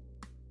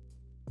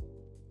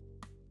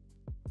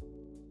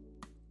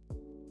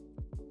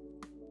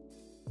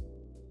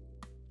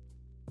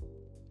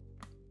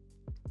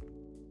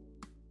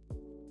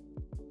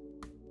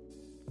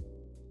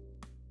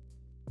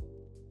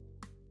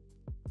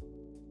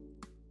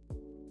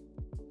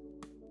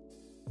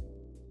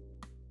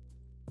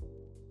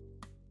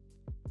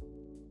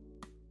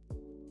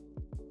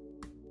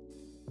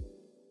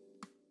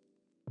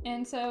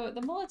 and so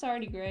the mullet's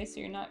already gray, so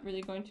you're not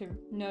really going to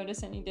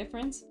notice any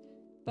difference,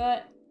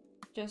 but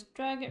just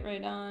drag it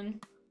right on.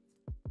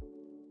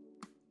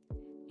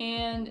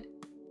 And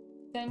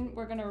then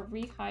we're gonna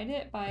re-hide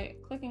it by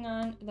clicking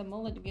on the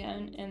mullet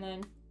again and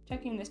then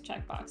checking this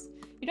checkbox.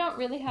 You don't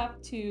really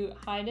have to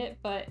hide it,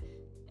 but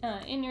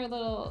in your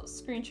little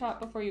screenshot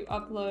before you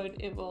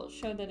upload, it will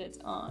show that it's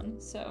on.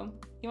 So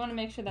you wanna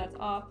make sure that's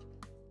off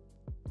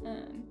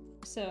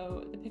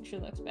so the picture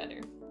looks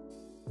better.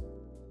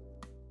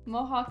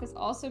 Mohawk is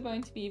also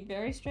going to be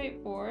very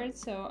straightforward,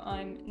 so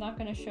I'm not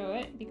going to show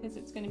it because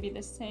it's going to be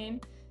the same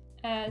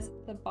as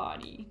the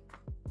body.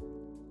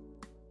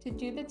 To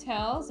do the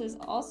tails is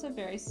also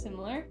very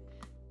similar.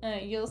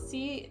 You'll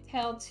see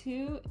tail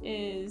 2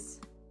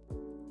 is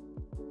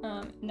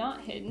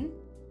not hidden,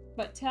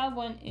 but tail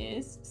 1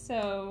 is,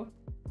 so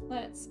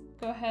let's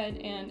go ahead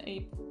and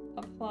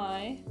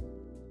apply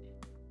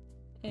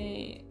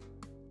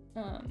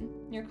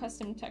your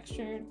custom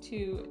texture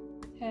to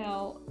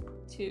tail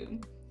 2.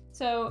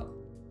 So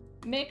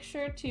make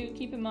sure to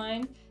keep in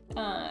mind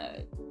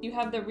you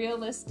have the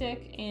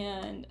realistic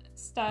and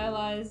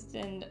stylized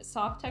and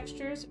soft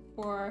textures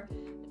for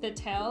the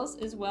tails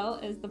as well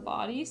as the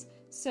bodies.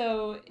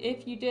 So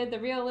if you did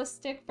the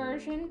realistic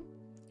version,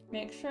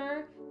 make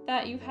sure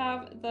that you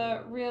have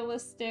the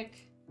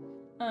realistic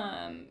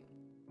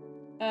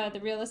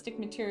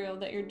material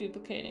that you're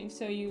duplicating,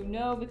 so you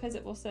know, because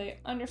it will say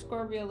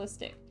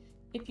 _realistic.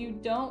 If you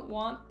don't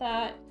want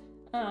that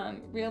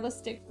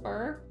realistic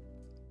fur,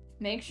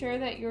 make sure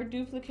that you're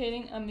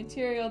duplicating a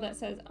material that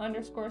says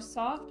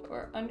 _soft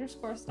or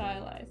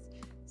 _stylized.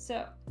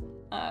 So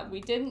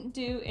we didn't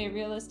do a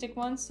realistic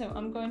one, so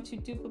I'm going to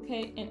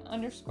duplicate an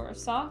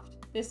 _soft.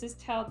 This is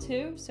tail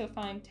 2, so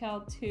find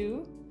tail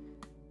 2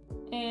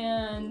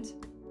 and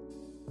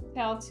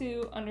tail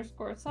 2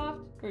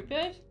 _soft. We're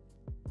good.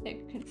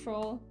 Hit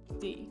Control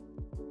D.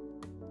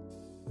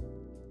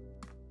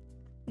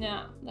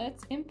 Now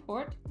let's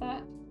import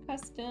that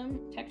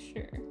custom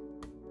texture.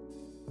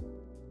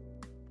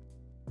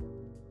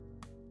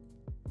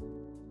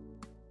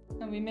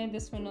 And we made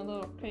this one a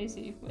little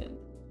crazy with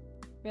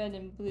red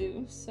and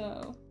blue,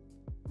 so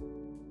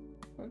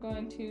we're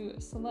going to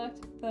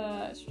select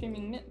the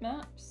streaming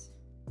bitmaps.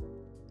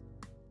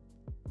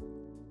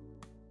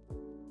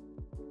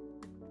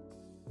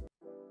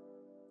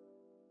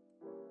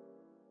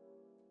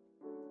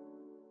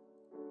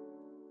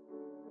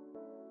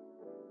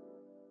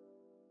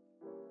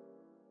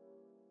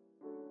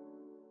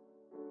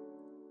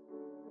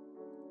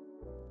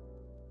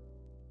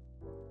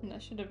 And I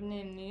should have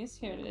named these.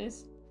 Here it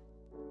is.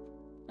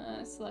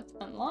 Select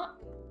unlock.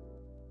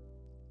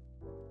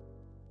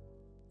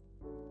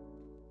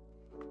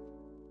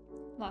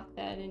 Lock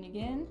that in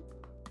again.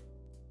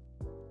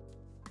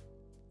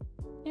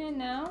 And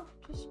now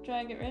just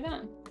drag it right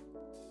on.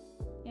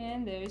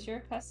 And there's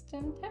your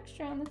custom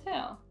texture on the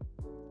tail.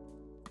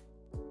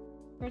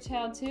 For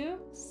tail 2,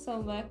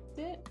 select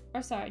it,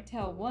 or sorry,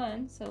 tail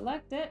 1,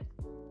 select it,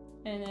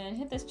 and then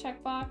hit this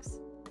checkbox.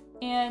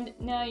 And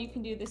now you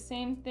can do the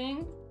same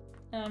thing.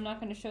 I'm not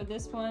going to show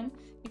this one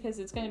because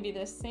it's going to be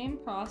the same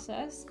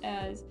process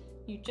as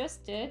you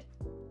just did.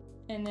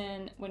 And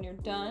then when you're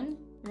done,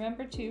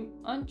 remember to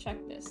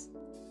uncheck this.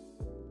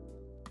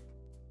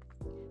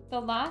 The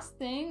last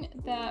thing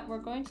that we're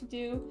going to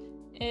do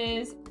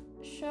is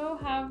show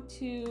how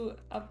to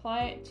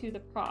apply it to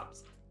the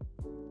props.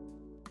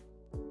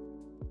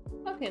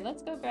 Okay,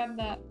 let's go grab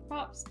that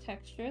props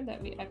texture that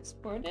we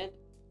exported,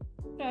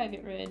 drag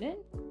it right in,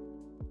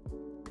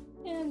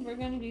 and we're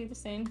going to do the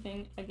same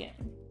thing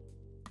again.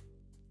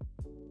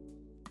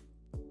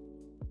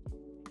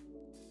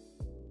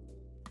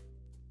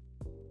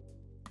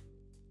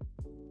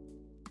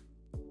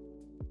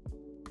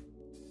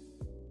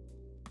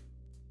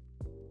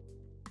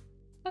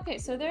 Okay,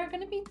 so there are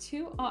going to be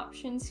two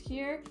options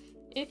here.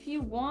 If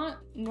you want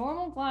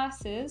normal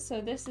glasses,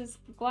 so this is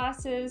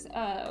glasses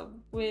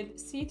with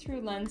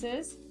see-through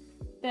lenses,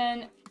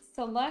 then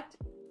select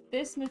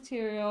this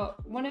material,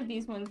 one of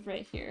these ones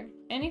right here.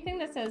 Anything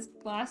that says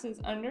glasses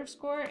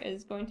underscore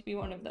is going to be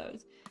one of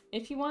those.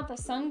 If you want the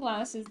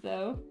sunglasses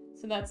though,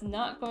 so that's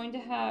not going to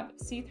have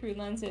see-through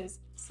lenses,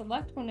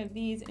 select one of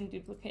these and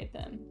duplicate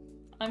them.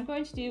 I'm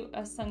going to do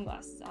a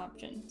sunglasses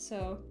option.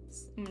 So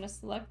I'm going to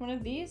select one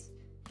of these,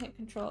 hit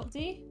Control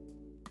D,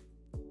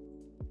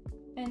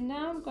 and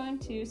now I'm going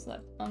to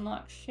select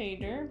Unlock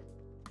Shader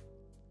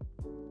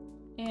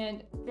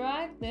and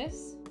drag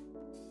this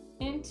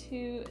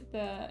into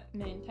the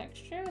main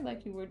texture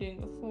like you were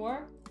doing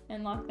before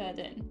and lock that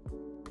in.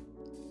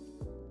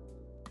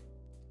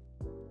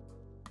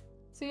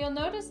 So you'll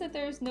notice that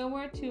there's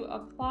nowhere to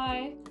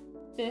apply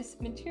this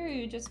material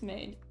you just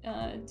made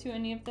to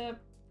any of the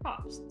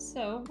props.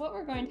 So what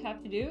we're going to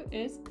have to do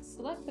is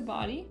select the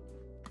body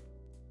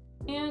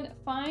and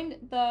find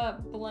the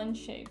blend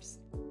shapes.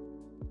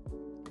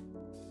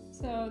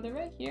 So they're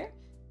right here,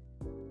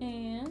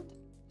 and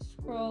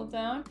scroll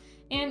down.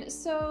 And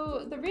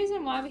so the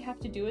reason why we have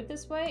to do it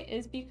this way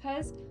is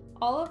because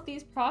all of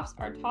these props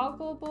are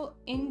toggleable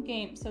in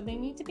game, so they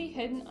need to be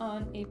hidden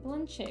on a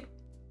blend shape.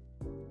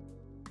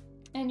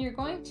 And you're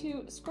going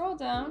to scroll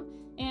down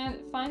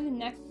and find the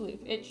neck floof.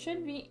 It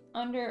should be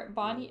under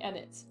body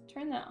edits.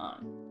 Turn that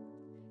on.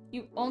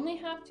 You only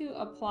have to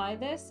apply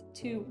this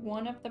to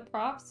one of the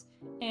props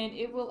and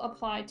it will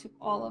apply to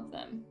all of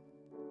them.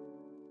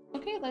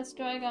 Okay, let's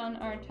drag on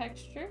our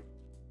texture.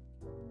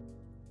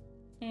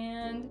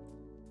 And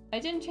I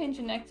didn't change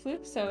the neck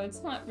floof, so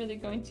it's not really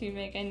going to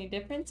make any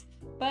difference.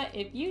 But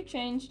if you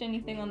changed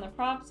anything on the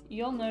props,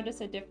 you'll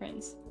notice a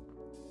difference.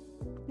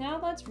 Now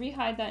let's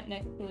rehide that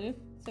neck floof.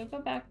 So go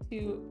back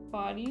to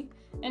body.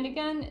 And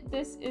again,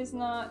 this is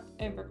not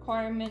a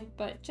requirement,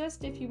 but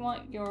just if you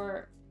want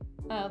your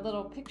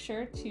little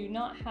picture to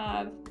not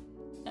have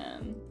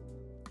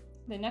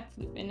the neck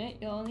floof in it,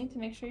 you'll need to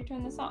make sure you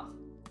turn this off.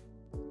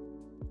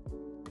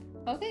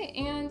 Okay,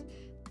 and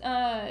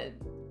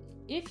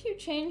if you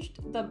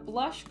changed the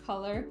blush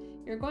color,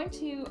 you're going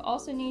to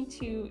also need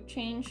to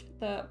change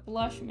the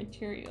blush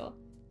material.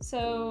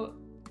 So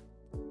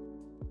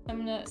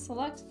I'm going to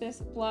select this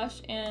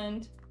blush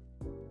and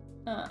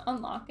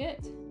unlock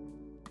it.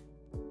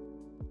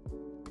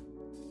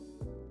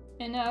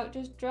 And now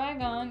just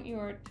drag on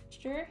your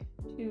texture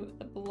to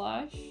the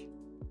blush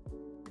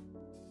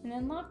and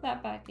then lock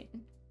that back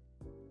in.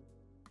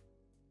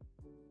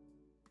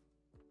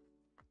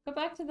 Go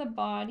back to the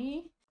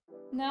body.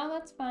 Now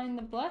let's find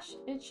the blush.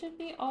 It should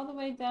be all the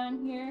way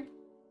down here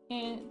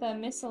in the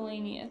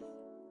miscellaneous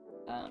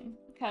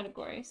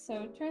category.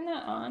 So turn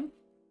that on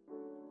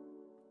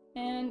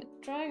and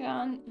drag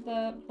on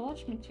the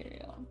blush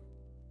material.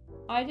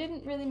 I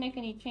didn't really make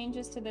any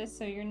changes to this,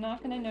 so you're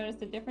not going to notice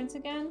the difference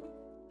again.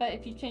 But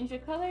if you change the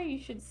color, you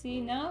should see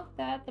now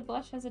that the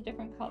blush has a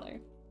different color.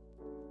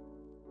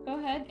 Go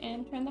ahead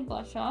and turn the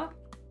blush off,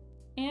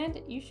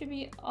 and you should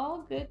be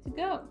all good to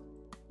go.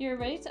 You're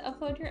ready to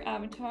upload your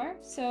avatar.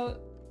 So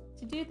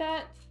to do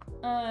that,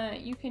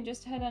 you can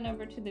just head on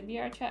over to the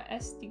VRChat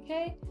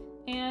SDK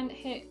and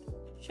hit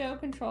Show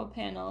Control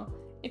Panel.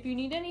 If you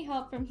need any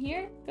help from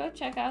here, go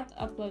check out the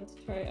upload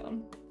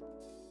tutorial.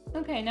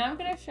 Okay, now I'm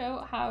going to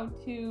show how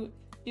to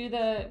do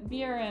the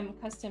VRM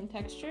custom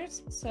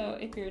textures. So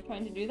if you're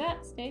trying to do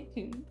that, stay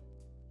tuned.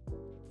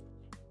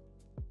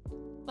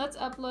 Let's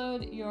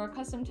upload your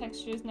custom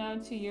textures now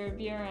to your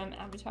VRM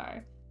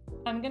avatar.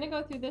 I'm going to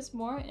go through this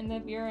more in the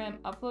VRM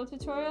upload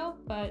tutorial,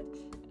 but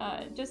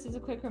just as a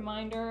quick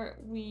reminder,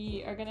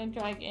 we are going to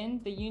drag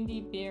in the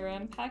Unity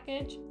VRM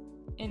package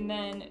and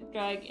then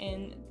drag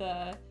in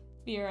the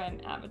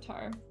VRM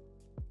avatar.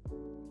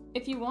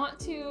 If you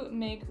want to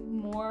make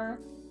more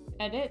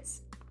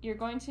edits, you're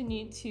going to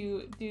need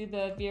to do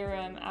the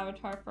VRM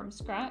avatar from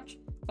scratch,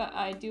 but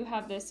I do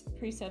have this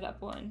preset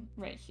up one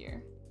right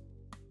here.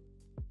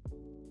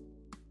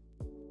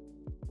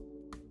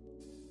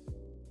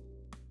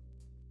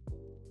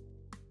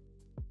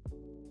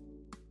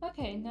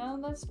 Okay, now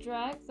let's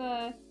drag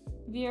the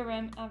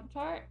VRM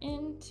avatar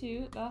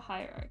into the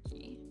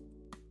hierarchy.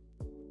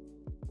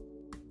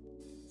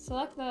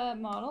 Select the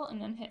model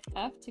and then hit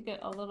F to get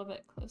a little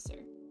bit closer.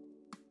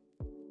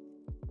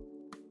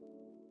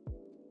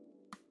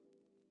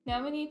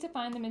 Now we need to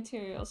find the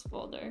materials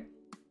folder.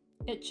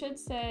 It should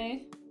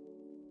say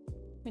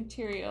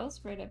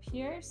materials right up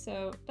here,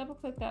 so double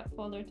click that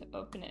folder to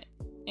open it.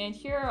 And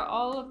here are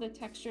all of the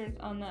textures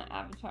on the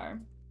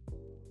avatar.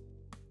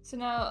 So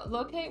now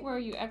locate where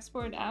you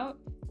exported out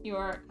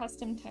your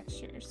custom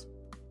textures.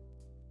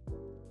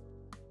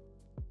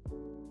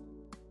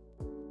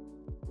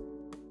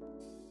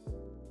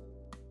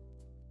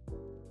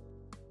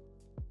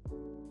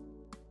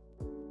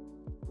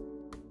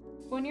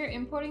 When you're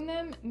importing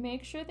them,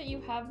 make sure that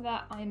you have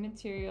that eye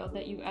material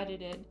that you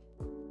edited.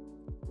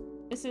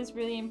 This is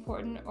really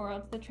important, or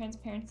else the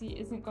transparency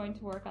isn't going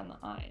to work on the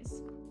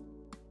eyes.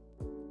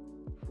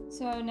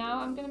 So now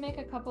I'm going to make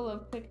a couple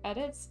of quick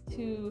edits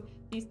to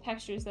these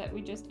textures that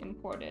we just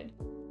imported.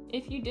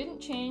 If you didn't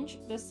change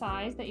the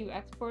size that you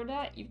exported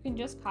at, you can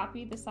just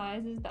copy the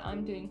sizes that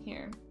I'm doing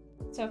here.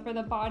 So for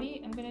the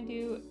body, I'm going to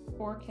do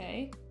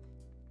 4K.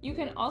 You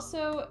can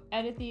also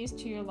edit these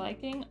to your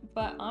liking,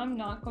 but I'm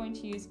not going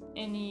to use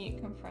any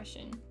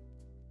compression.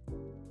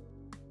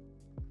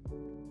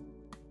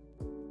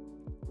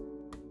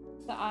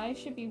 The eye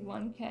should be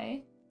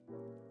 1K.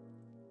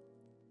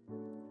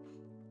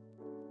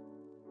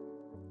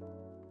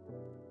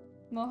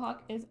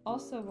 Mohawk is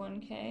also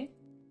 1K.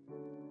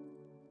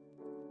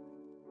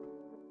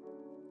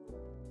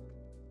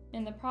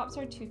 And the props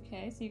are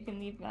 2K, so you can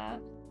leave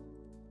that.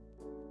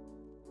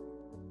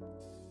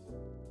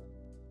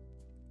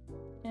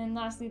 And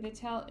lastly, the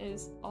tail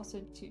is also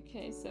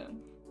 2K, so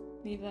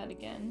leave that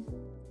again.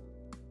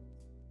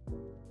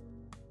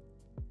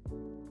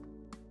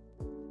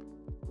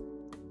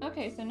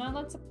 Okay, so now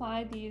let's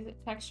apply these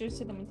textures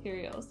to the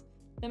materials.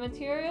 The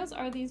materials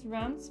are these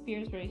round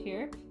spheres right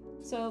here.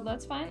 So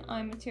let's find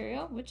eye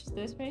material, which is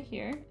this right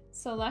here.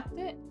 Select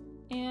it,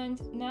 and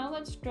now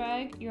let's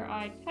drag your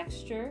eye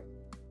texture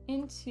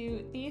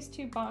into these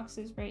two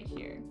boxes right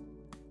here.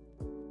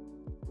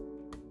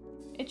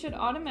 It should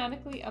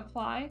automatically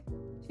apply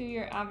to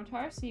your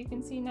avatar, so you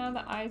can see now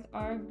the eyes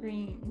are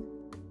green.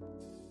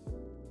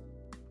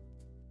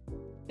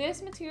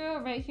 This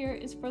material right here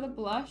is for the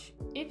blush.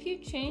 If you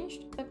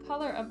changed the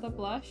color of the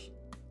blush,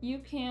 you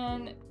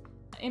can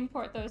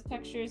import those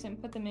textures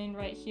and put them in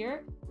right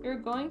here. You're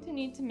going to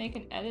need to make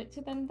an edit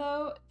to them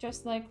though,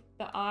 just like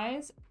the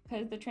eyes,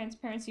 because the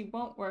transparency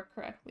won't work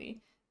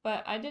correctly.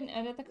 But I didn't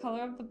edit the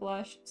color of the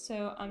blush,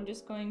 so I'm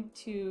just going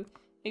to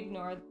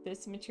ignore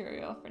this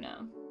material for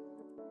now.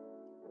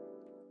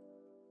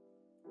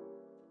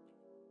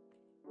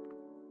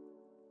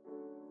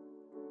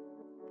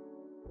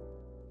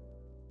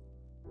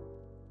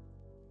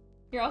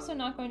 You're also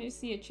not going to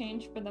see a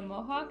change for the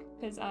mohawk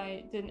because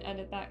I didn't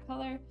edit that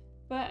color,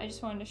 but I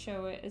just wanted to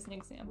show it as an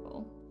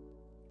example.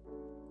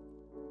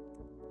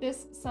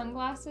 This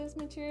sunglasses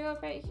material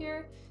right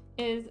here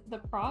is the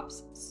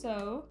props,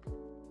 so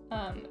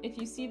if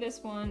you see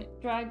this one,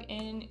 drag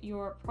in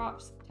your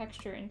props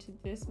texture into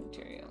this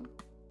material.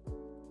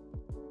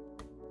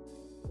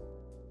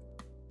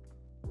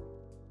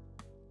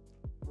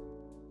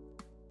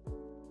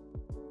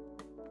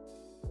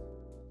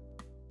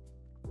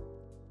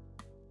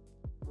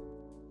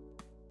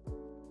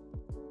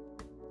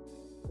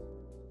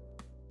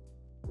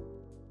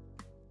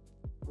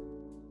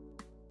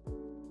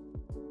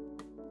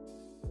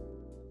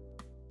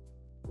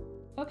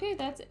 Okay,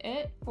 that's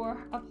it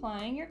for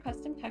applying your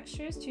custom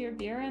textures to your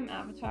VRM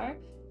avatar.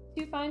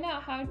 To find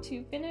out how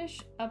to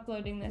finish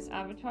uploading this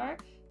avatar,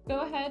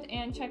 go ahead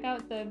and check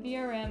out the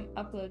VRM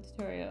upload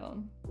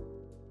tutorial.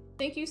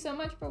 Thank you so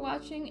much for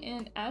watching,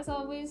 and as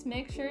always,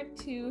 make sure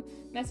to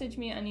message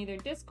me on either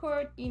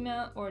Discord,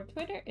 email, or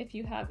Twitter if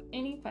you have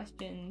any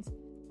questions.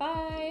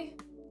 Bye!